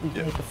comment that we've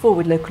made before,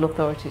 with local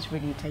authorities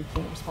really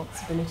taking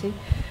responsibility.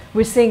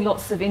 We're seeing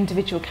lots of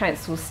individual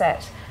councils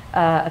set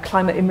a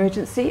climate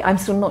emergency. I'm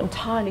still not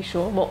entirely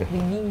sure what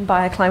we mean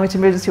by a climate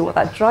emergency or what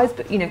that drives,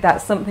 but you know,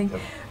 that's something.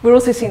 We're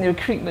also seeing the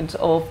recruitment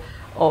of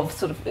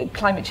sort of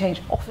climate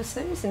change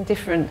officers in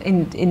different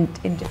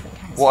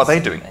councils. What are they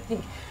doing? I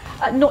think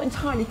not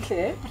entirely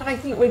clear, but I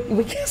think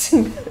we're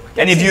getting.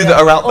 Any of you that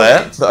are out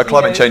there that are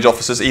climate change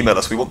officers, email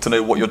us. We want to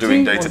know what you're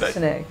doing day to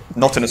day.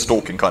 Not in a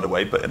stalking kind of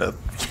way, but in a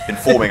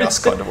informing us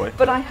kind of way.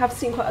 But I have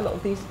seen quite a lot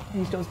of these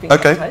jobs being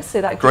advertised, so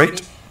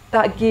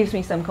that gives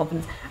me some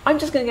confidence. I'm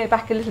just going to go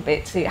back a little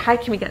bit to how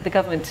can we get the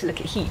government to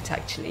look at heat,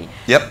 actually.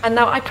 And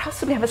now I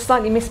possibly have a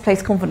slightly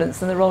misplaced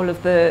confidence in the role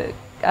of the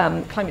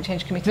Climate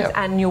Change Committee's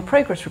annual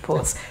progress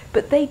reports,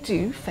 but they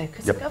do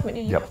focus on government.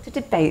 You have to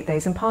debate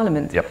those in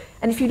Parliament.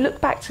 And if you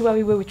look back to where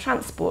we were with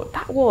transport,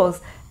 that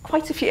was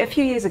quite a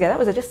few years ago. That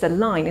was just a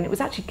line, and it was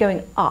actually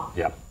going up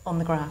on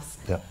the graphs.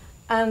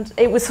 And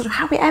it was sort of,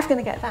 how are we ever going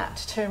to get that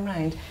to turn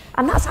around?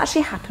 And that's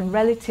actually happened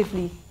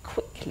relatively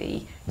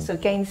quickly. So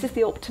again, this is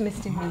the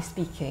optimist in me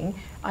speaking.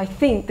 I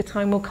think the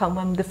time will come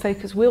when the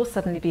focus will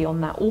suddenly be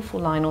on that awful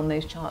line on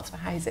those charts for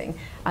housing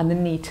and the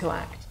need to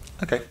act.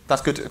 Okay,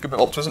 that's good. A good bit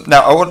of optimism.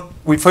 Now,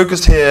 we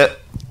focused here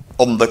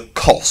on the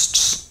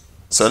costs,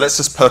 so let's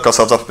just perk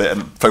ourselves up a bit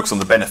and focus on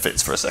the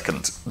benefits for a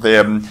second.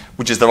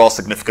 Which is, there are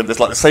significant. There's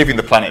like the saving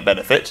the planet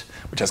benefit,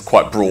 which has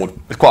quite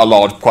a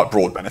large, quite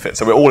broad benefit.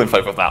 So we're all in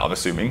favour of that, I'm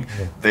assuming.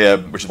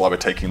 Which is why we're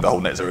taking the whole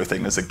net zero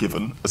thing as a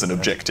given, as an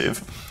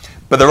objective.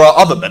 But there are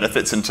other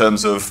benefits in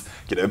terms of,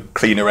 you know,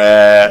 cleaner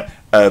air.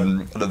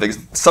 Other things.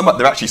 There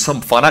are actually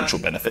some financial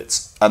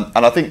benefits, and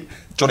I think,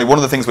 Johnny, one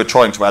of the things we're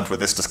trying to add with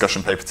this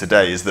discussion paper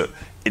today is that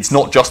it's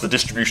not just the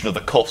distribution of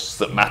the costs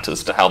that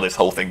matters to how this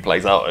whole thing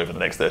plays out over the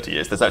next 30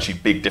 years. There's actually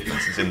big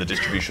differences in the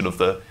distribution of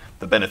the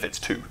benefits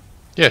too.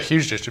 Yeah,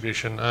 huge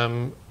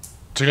distribution.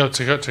 To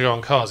go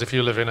on cars, if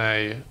you live on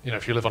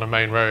a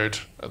main road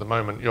at the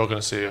moment, you're going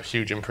to see a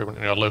huge improvement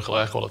in your local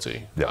air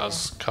quality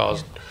as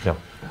cars,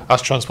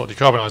 as transport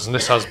decarbonise, and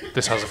this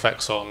has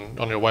effects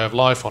on your way of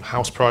life, on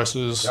house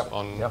prices,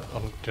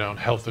 on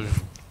health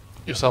of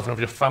yourself and of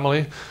your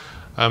family.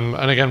 And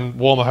again,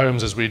 warmer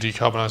homes as we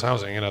decarbonise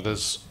housing.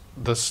 There's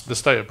the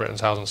state of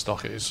Britain's housing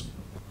stock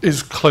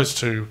is close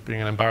to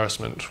being an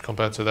embarrassment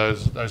compared to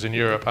those in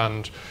Europe.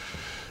 And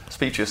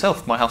speak to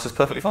yourself. My house is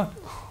perfectly fine.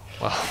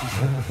 Well,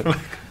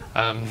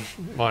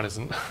 mine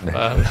isn't.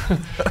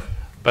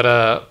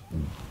 But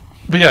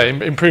yeah,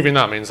 improving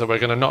that means that we're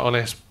going to not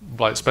only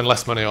spend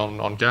less money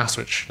on gas,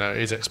 which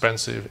is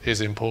expensive,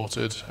 is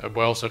imported.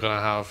 We're also going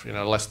to have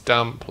less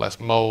damp, less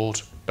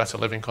mould, better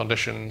living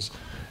conditions.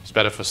 It's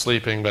better for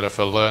sleeping, better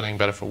for learning,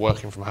 better for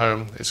working from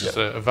home. It's just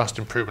a vast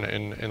improvement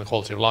in the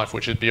quality of life,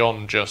 which is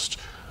beyond just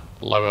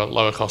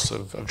lower costs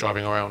of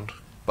driving around.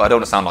 But I don't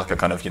want to sound like a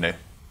kind of the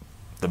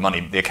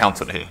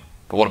accountant here.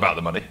 But what about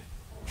the money?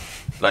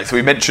 So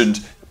we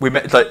mentioned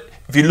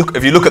if you look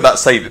at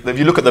that if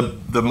you look at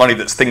the money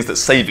that's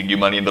saving you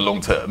money in the long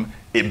term,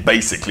 it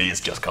basically is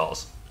just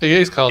cars. It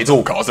is cars. It's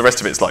all cars. The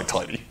rest of it's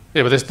tiny.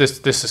 Yeah, but this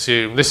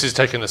is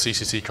taking the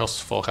CCC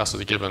cost forecast as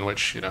a given,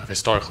 which have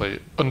historically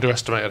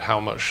underestimated how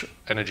much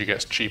energy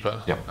gets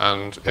cheaper. Yep.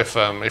 And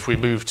if we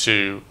move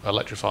to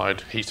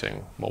electrified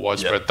heating more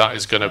widespread,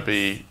 that's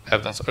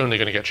only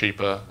going to get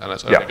cheaper, and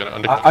it's only going to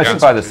undercut. I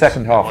think by the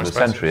second half of the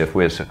century, if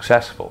we're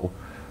successful,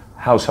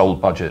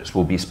 household budgets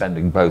will be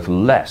spending both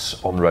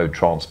less on road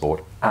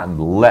transport and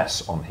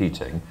less on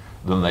heating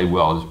than they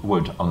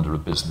would under a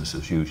business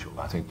as usual.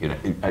 I think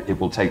it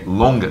will take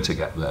longer to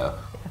get there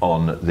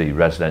on the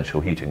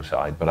residential heating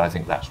side, but I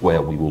think that's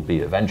where we will be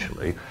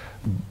eventually.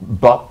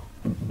 But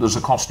there's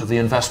a cost of the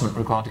investment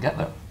required to get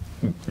there.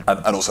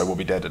 And also we'll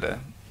be dead at it.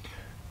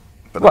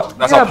 But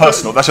that's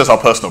just our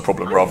personal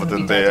problem rather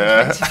than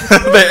the...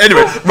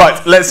 anyway,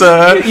 right, let's...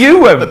 you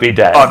won't be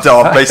dead.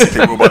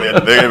 Basically, we'll by the end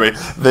of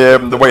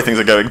it, the way things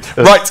are going.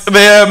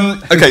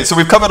 Right, okay, so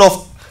we've covered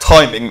off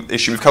timing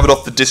issue, we've covered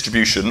off the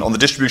distribution. On the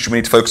distribution, we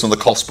need to focus on the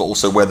cost, but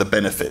also where the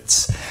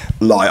benefits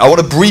lie. I want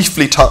to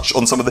briefly touch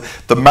on some of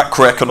the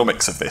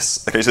macroeconomics of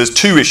this. Okay, so there's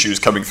two issues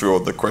coming through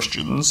on the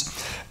questions.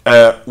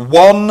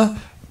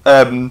 One,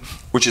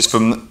 which is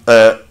from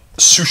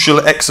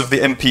Sushil X of the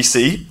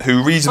MPC,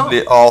 who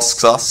reasonably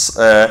asks us,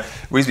 and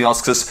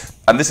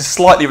this is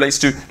slightly relates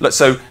to,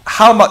 so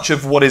how much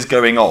of what is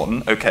going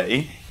on,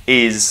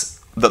 is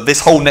that this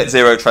whole net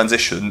zero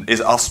transition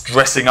is us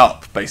dressing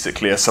up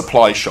basically a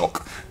supply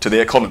shock to the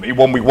economy,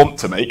 one we want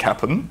to make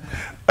happen,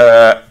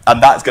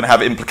 and that's going to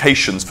have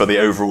implications for the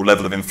overall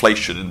level of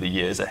inflation in the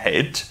years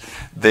ahead.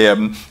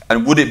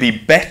 And would it be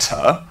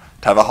better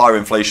to have a higher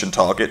inflation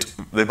target?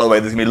 By the way,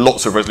 there's going to be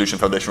lots of Resolution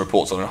Foundation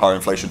reports on a higher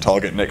inflation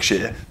target next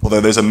year,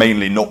 although those are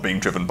mainly not being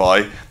driven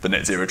by the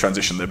net zero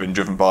transition. They've been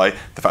driven by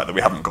the fact that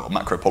we haven't got a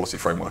macro policy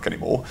framework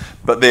anymore.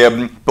 But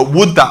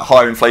would that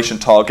higher inflation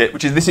target,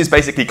 this is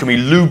basically, can we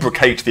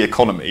lubricate the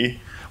economy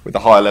with a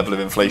higher level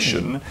of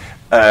inflation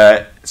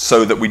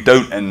so that we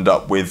don't end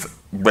up with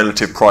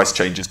relative price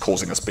changes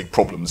causing us big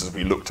problems as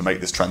we look to make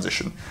this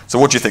transition? So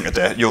what do you think,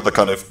 Adair? You're the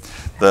kind of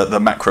the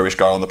macro-ish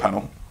guy on the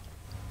panel.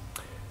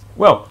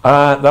 Well,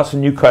 that's a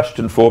new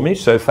question for me,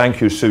 so thank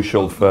you,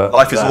 Sushil, for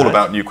Life is all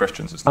about new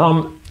questions,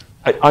 isn't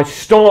it? I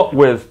start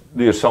with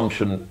the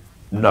assumption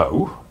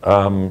no.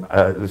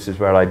 This is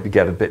where I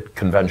get a bit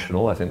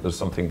conventional. I think there's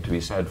something to be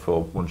said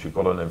for, once you've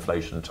got an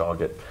inflation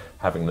target,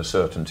 having the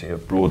certainty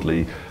of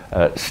broadly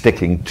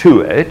sticking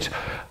to it.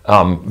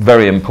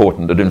 Very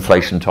important that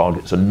inflation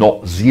targets are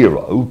not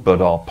zero,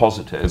 but are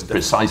positive,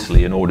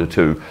 precisely in order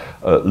to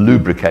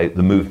lubricate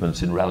the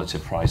movements in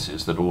relative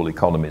prices that all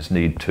economies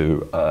need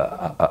to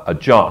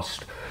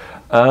adjust.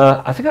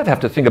 I think I'd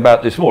have to think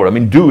about this more. I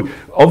mean,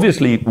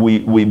 obviously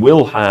we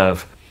will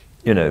have,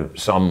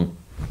 some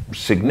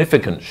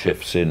significant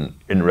shifts in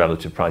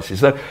relative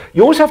prices.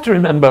 You always have to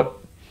remember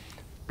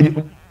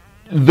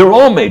there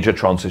are major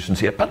transitions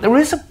here, but there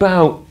is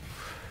about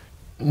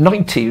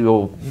 90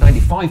 or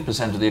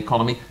 95% of the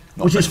economy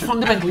which is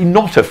fundamentally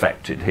not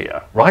affected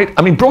here, right?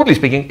 I mean, broadly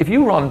speaking, if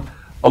you run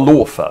a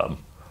law firm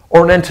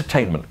or an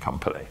entertainment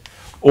company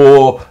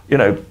or,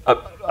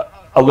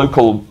 a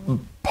local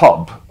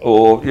pub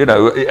or,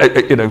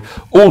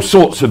 all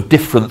sorts of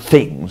different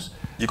things,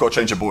 you've got to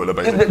change a boiler,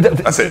 basically.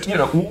 That's it.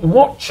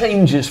 What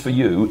changes for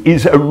you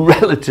is a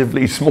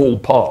relatively small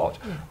part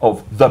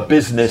of the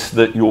business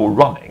that you're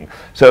running.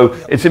 So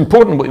it's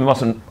important, but we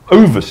mustn't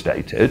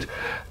overstate it.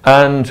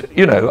 And,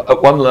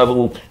 at one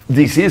level,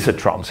 this is a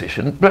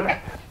transition, but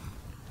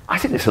I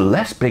think it's a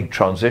less big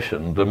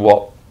transition than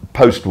what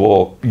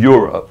post-war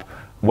Europe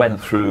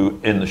went through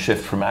in the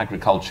shift from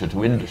agriculture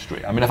to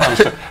industry. I mean, if I was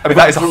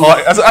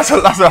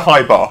to, that's a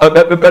high bar.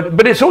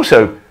 But it's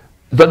also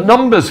the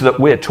numbers that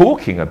we're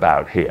talking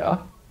about here,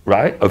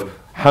 right, of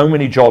how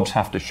many jobs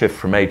have to shift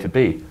from A to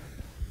B,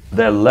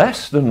 they're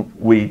less than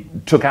we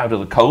took out of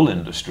the coal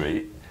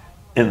industry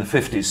in the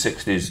 50s,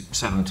 60s,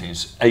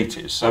 70s,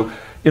 80s. So,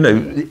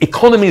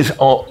 economies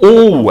are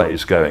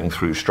always going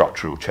through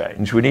structural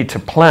change. We need to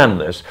plan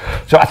this.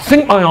 So I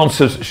think my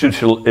answer,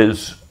 Sushil,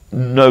 is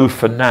no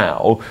for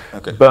now.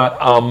 Okay. But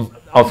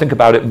I'll think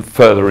about it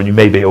further, and you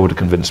may be able to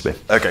convince me.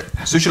 Okay,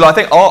 Sushila, I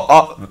think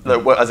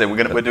as in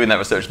we're doing that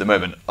research at the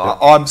moment.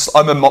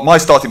 My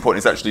starting point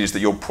is actually that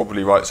you're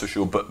probably right,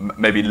 Sushila, but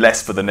maybe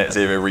less for the net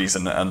zero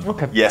reason, and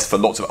yes, for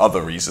lots of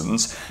other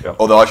reasons. Yeah.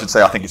 Although I should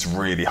say I think it's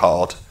really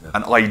hard,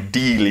 and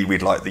ideally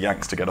we'd like the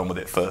Yanks to get on with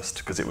it first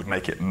because it would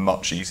make it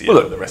much easier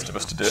for the rest of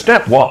us to do it.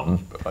 Step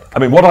one, I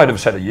mean, what I'd have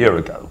said a year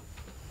ago.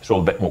 It's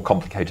all a bit more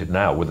complicated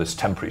now with this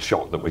temporary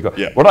shock that we got.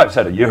 Yeah. What I've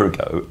said a year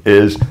ago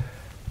is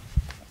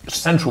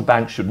central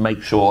banks should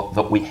make sure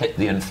that we hit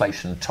the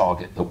inflation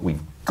target that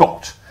we've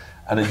got.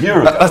 And a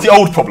year ago... That's the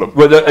old problem.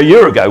 Well, a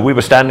year ago, we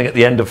were standing at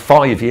the end of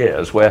 5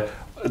 years where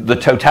the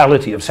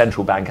totality of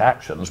central bank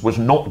actions was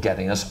not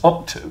getting us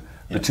up to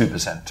the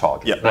 2%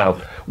 target. Yeah. Now,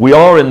 we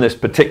are in this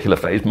particular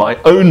phase. My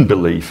own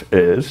belief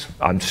is,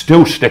 I'm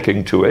still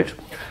sticking to it,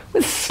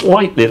 with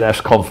slightly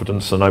less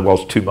confidence than I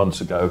was 2 months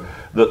ago,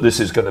 that this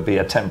is going to be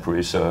a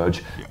temporary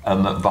surge,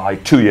 and that by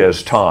 2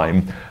 years'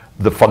 time,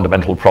 the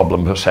fundamental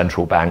problem for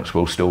central banks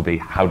will still be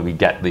how do we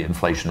get the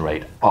inflation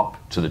rate up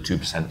to the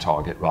 2%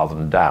 target rather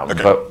than down.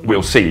 Okay. But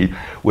we'll see.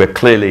 We're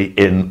clearly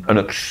in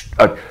a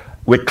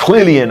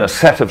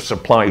set of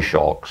supply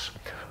shocks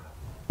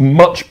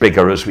much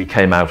bigger as we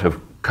came out of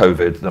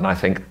COVID than I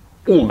think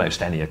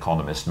almost any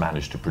economist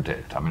managed to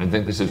predict. I mean, I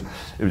think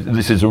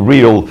this is a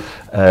real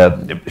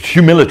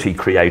humility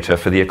creator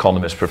for the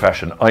economist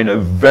profession. I know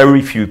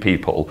very few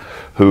people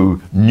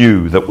who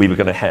knew that we were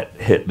going to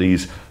hit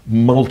these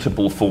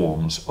multiple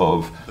forms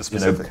of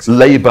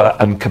labour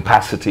and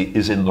capacity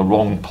is in the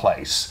wrong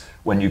place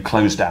when you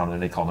close down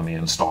an economy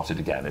and start it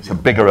again. It's a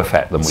bigger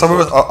effect than we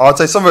thought. I'd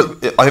say some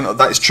of it, I think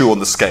that is true on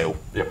the scale.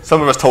 Yep.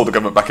 Some of us told the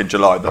government back in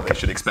July that they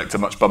should expect a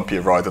much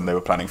bumpier ride than they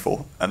were planning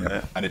for, and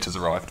it has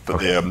arrived. But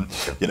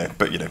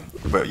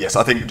but yes,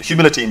 I think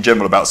humility in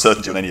general about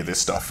certainty on any of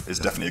this stuff is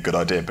definitely a good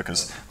idea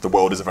because the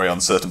world is a very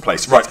uncertain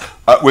place. Right,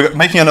 we're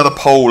making another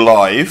poll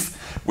live,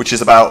 which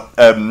is about.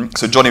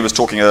 So Johnny was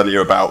talking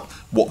earlier about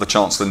what the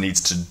Chancellor needs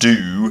to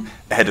do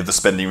ahead of the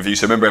spending review.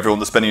 So remember everyone,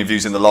 the spending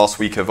review's in the last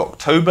week of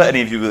October.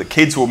 Any of you with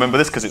kids will remember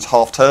this because it's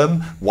half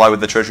term. Why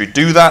would the Treasury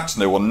do that?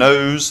 No one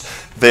knows.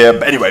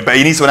 But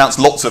he needs to announce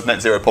lots of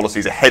net zero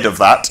policies ahead of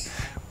that.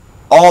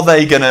 Are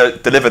they going to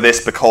deliver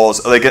this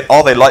because,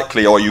 are they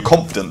likely, or are you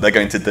confident they're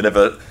going to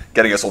deliver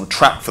getting us on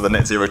track for the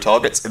net zero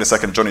targets? In a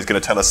second, Johnny's going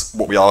to tell us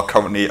what we are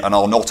currently and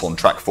are not on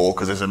track for,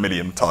 because there's a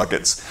million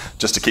targets,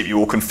 just to keep you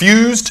all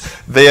confused.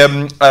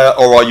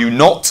 Or are you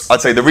not? I'd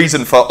say the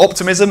reason for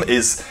optimism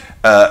is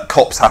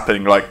COP's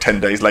happening like 10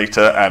 days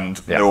later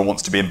and no one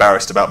wants to be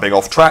embarrassed about being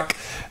off track.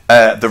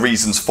 The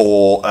reasons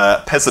for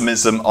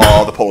pessimism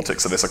are the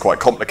politics of this are quite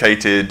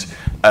complicated.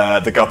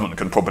 The government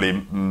can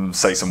probably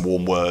say some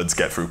warm words,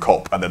 get through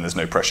COP, and then there's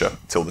no pressure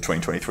till the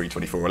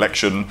 2023-24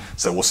 election.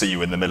 So we'll see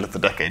you in the middle of the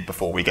decade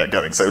before we get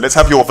going. So let's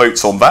have your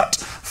votes on that.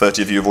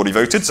 30 of you have already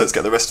voted, so let's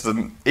get the rest of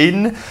them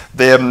in.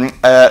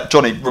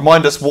 Johnny,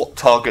 remind us what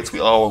targets we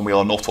are and we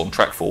are not on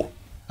track for.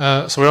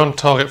 So we're on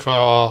target for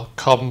our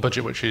carbon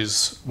budget, which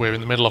we're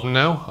in the middle of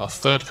now, our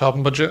third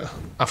carbon budget.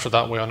 After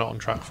that, we are not on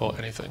track for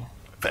anything.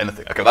 For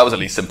anything. Okay, that was at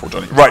least simple,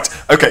 Johnny. Right,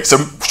 okay, so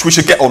we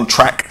should get on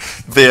track.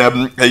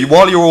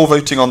 While you're all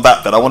voting on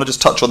that, then, I want to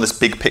just touch on this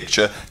big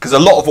picture, because a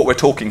lot of what we're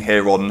talking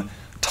here on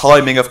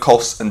timing of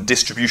costs and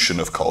distribution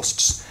of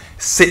costs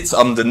sits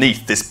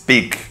underneath this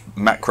big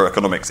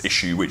macroeconomics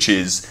issue, which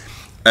is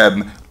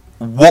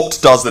what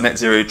does the net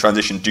zero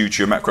transition do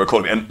to your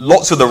macroeconomy? And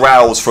lots of the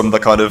rows from the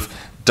kind of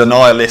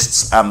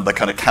denialists and the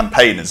kind of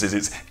campaigners is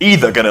it's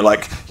either going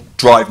to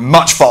drive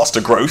much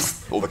faster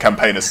growth, or the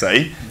campaigners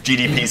say,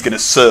 GDP is going to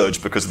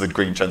surge because of the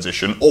green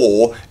transition,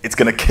 or it's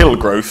going to kill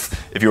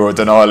growth if you're a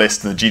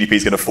denialist and the GDP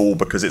is going to fall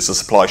because it's a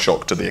supply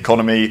shock to the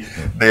economy.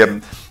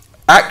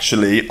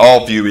 Actually,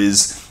 our view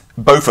is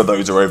both of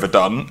those are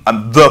overdone,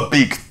 and the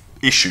big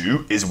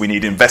issue is we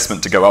need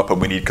investment to go up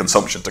and we need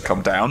consumption to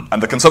come down.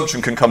 And the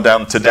consumption can come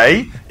down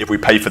today if we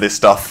pay for this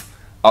stuff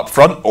up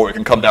front, or it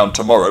can come down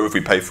tomorrow if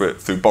we pay for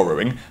it through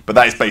borrowing. But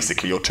that is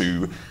basically your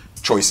two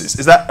choices.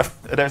 Is that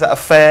a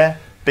fair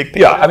big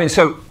picture? Yeah, I mean,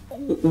 so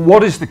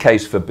what is the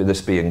case for this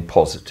being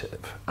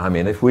positive? I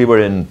mean, if we were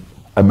in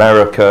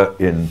America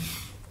in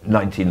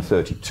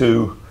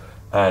 1932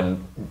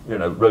 and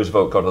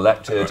Roosevelt got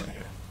elected,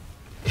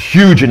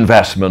 huge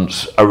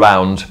investments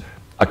around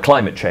a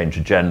climate change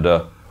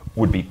agenda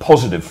would be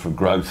positive for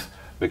growth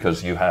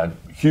because you had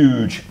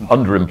huge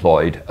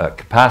underemployed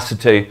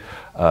capacity.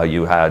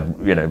 You had,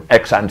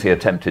 ex-ante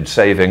attempted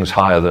savings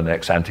higher than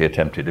ex-ante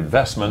attempted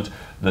investment.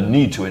 The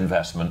need to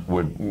investment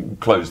would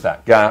close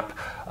that gap.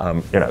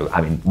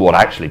 What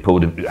actually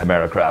pulled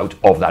America out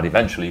of that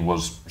eventually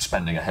was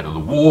spending ahead of the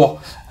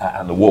war,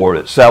 and the war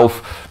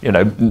itself,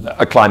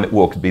 a climate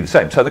war could be the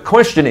same. So the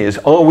question is,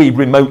 are we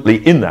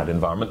remotely in that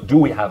environment? Do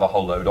we have a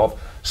whole load of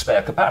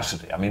spare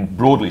capacity? I mean,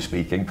 broadly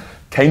speaking,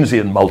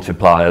 Keynesian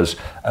multipliers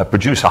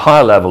produce a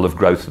higher level of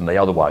growth than they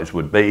otherwise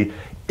would be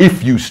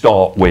if you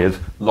start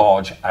with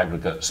large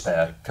aggregate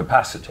spare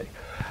capacity.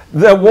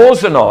 There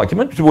was an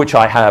argument to which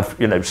I have,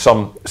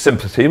 some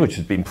sympathy, which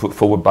has been put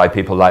forward by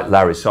people like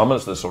Larry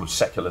Summers, the sort of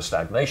secular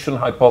stagnation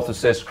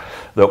hypothesis,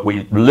 that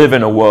we live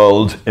in a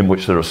world in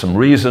which there are some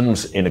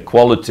reasons,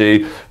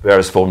 inequality,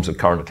 various forms of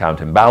current account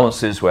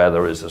imbalances, where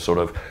there is a sort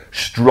of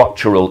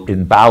structural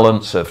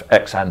imbalance of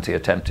ex-ante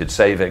attempted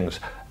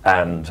savings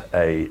and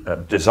a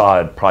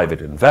desired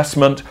private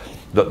investment.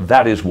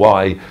 That is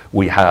why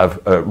we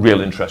have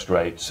real interest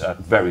rates at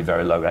very,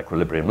 very low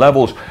equilibrium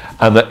levels,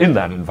 and that in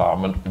that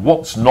environment,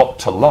 what's not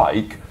to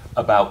like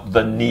about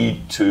the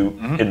need to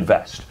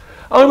invest?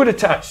 I would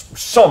attach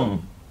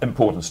some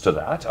importance to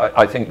that.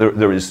 I think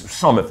there is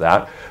some of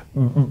that,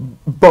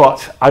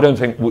 but I don't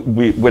think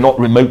we're not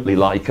remotely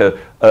like a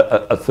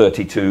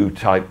 32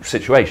 type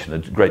situation, a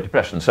Great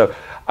Depression. So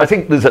I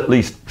think there's at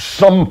least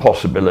some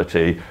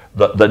possibility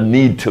that the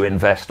need to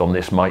invest on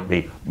this might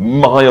be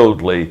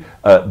mildly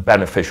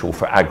beneficial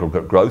for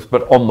aggregate growth.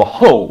 But on the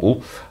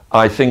whole,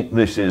 I think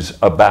this is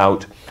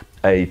about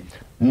a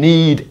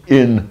need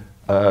in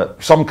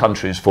some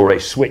countries for a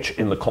switch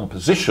in the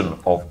composition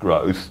of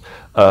growth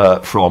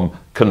from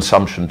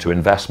consumption to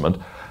investment,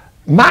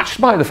 matched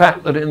by the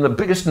fact that in the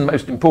biggest and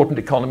most important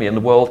economy in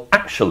the world,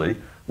 actually,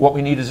 what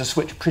we need is a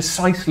switch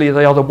precisely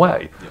the other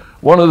way. Yeah.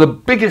 One of the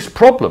biggest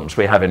problems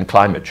we have in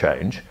climate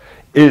change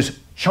is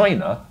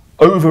China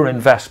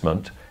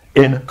overinvestment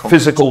in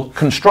physical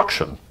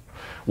construction,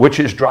 which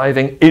is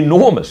driving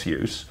enormous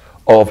use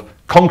of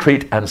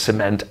concrete and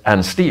cement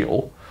and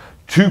steel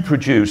to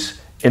produce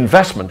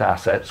investment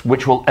assets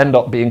which will end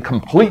up being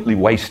completely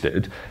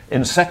wasted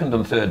in second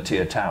and third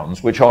tier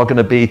towns, which are going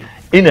to be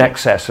in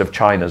excess of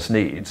China's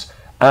needs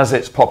as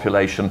its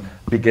population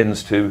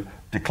begins to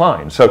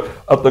decline. So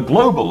at the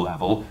global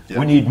level,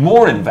 we need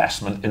more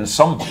investment in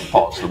some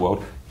parts of the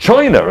world.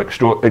 China,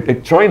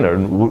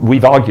 and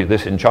we've argued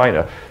this in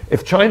China,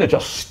 if China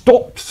just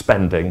stopped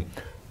spending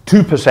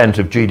 2%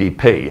 of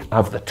GDP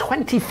of the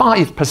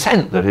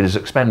 25% that it is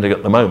expending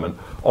at the moment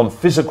on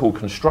physical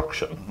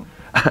construction,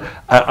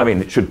 I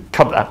mean, it should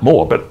cut that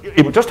more, but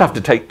it would just have to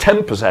take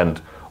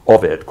 10%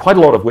 of it, quite a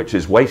lot of which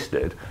is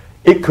wasted.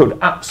 It could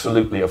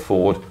absolutely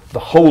afford the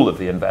whole of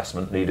the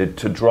investment needed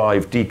to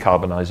drive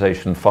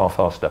decarbonisation far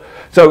faster.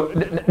 So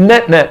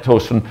net,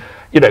 Thorsten,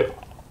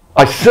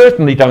 I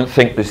certainly don't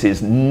think this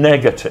is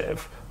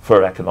negative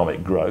for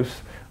economic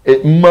growth.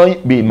 It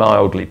might be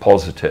mildly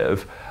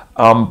positive,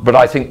 but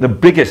I think the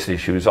biggest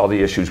issues are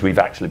the issues we've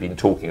actually been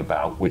talking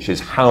about, which is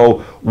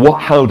how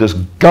does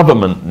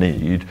government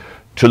need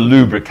to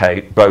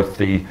lubricate both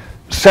the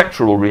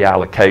sectoral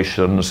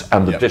reallocations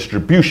and the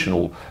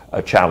distributional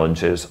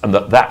challenges, and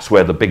that's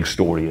where the big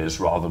story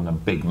is rather than a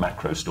big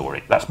macro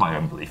story. That's my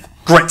own belief.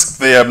 Great.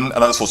 And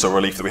that's also a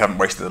relief that we haven't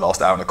wasted the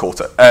last hour and a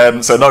quarter.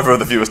 So neither of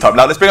the viewers' time.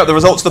 Now let's bring up the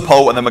results of the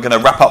poll and then we're going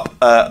to wrap up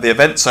the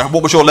event. So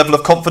what was your level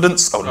of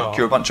confidence? Oh, look,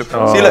 you're a bunch of...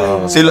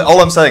 See, all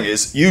I'm saying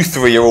is you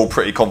three are all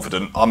pretty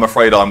confident. I'm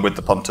afraid I'm with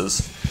the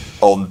punters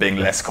on being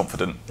less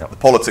confident. The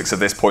politics of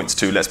this points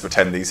to let's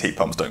pretend these heat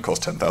pumps don't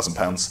cost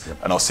 £10,000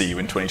 and I'll see you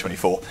in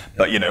 2024.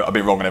 But I've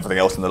been wrong on everything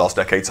else in the last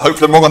decade, so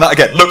hopefully I'm wrong on that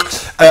again. Look,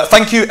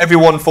 thank you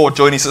everyone for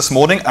joining us this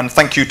morning, and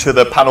thank you to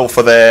the panel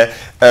for their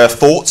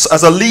thoughts.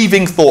 As a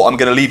leaving thought, I'm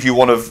going to leave you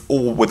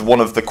with one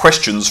of the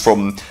questions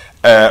from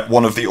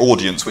one of the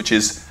audience, which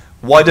is,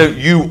 why don't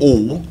you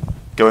all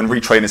go and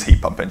retrain as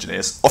heat pump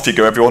engineers? Off you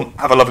go everyone,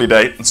 have a lovely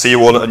day and see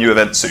you all at a new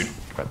event soon.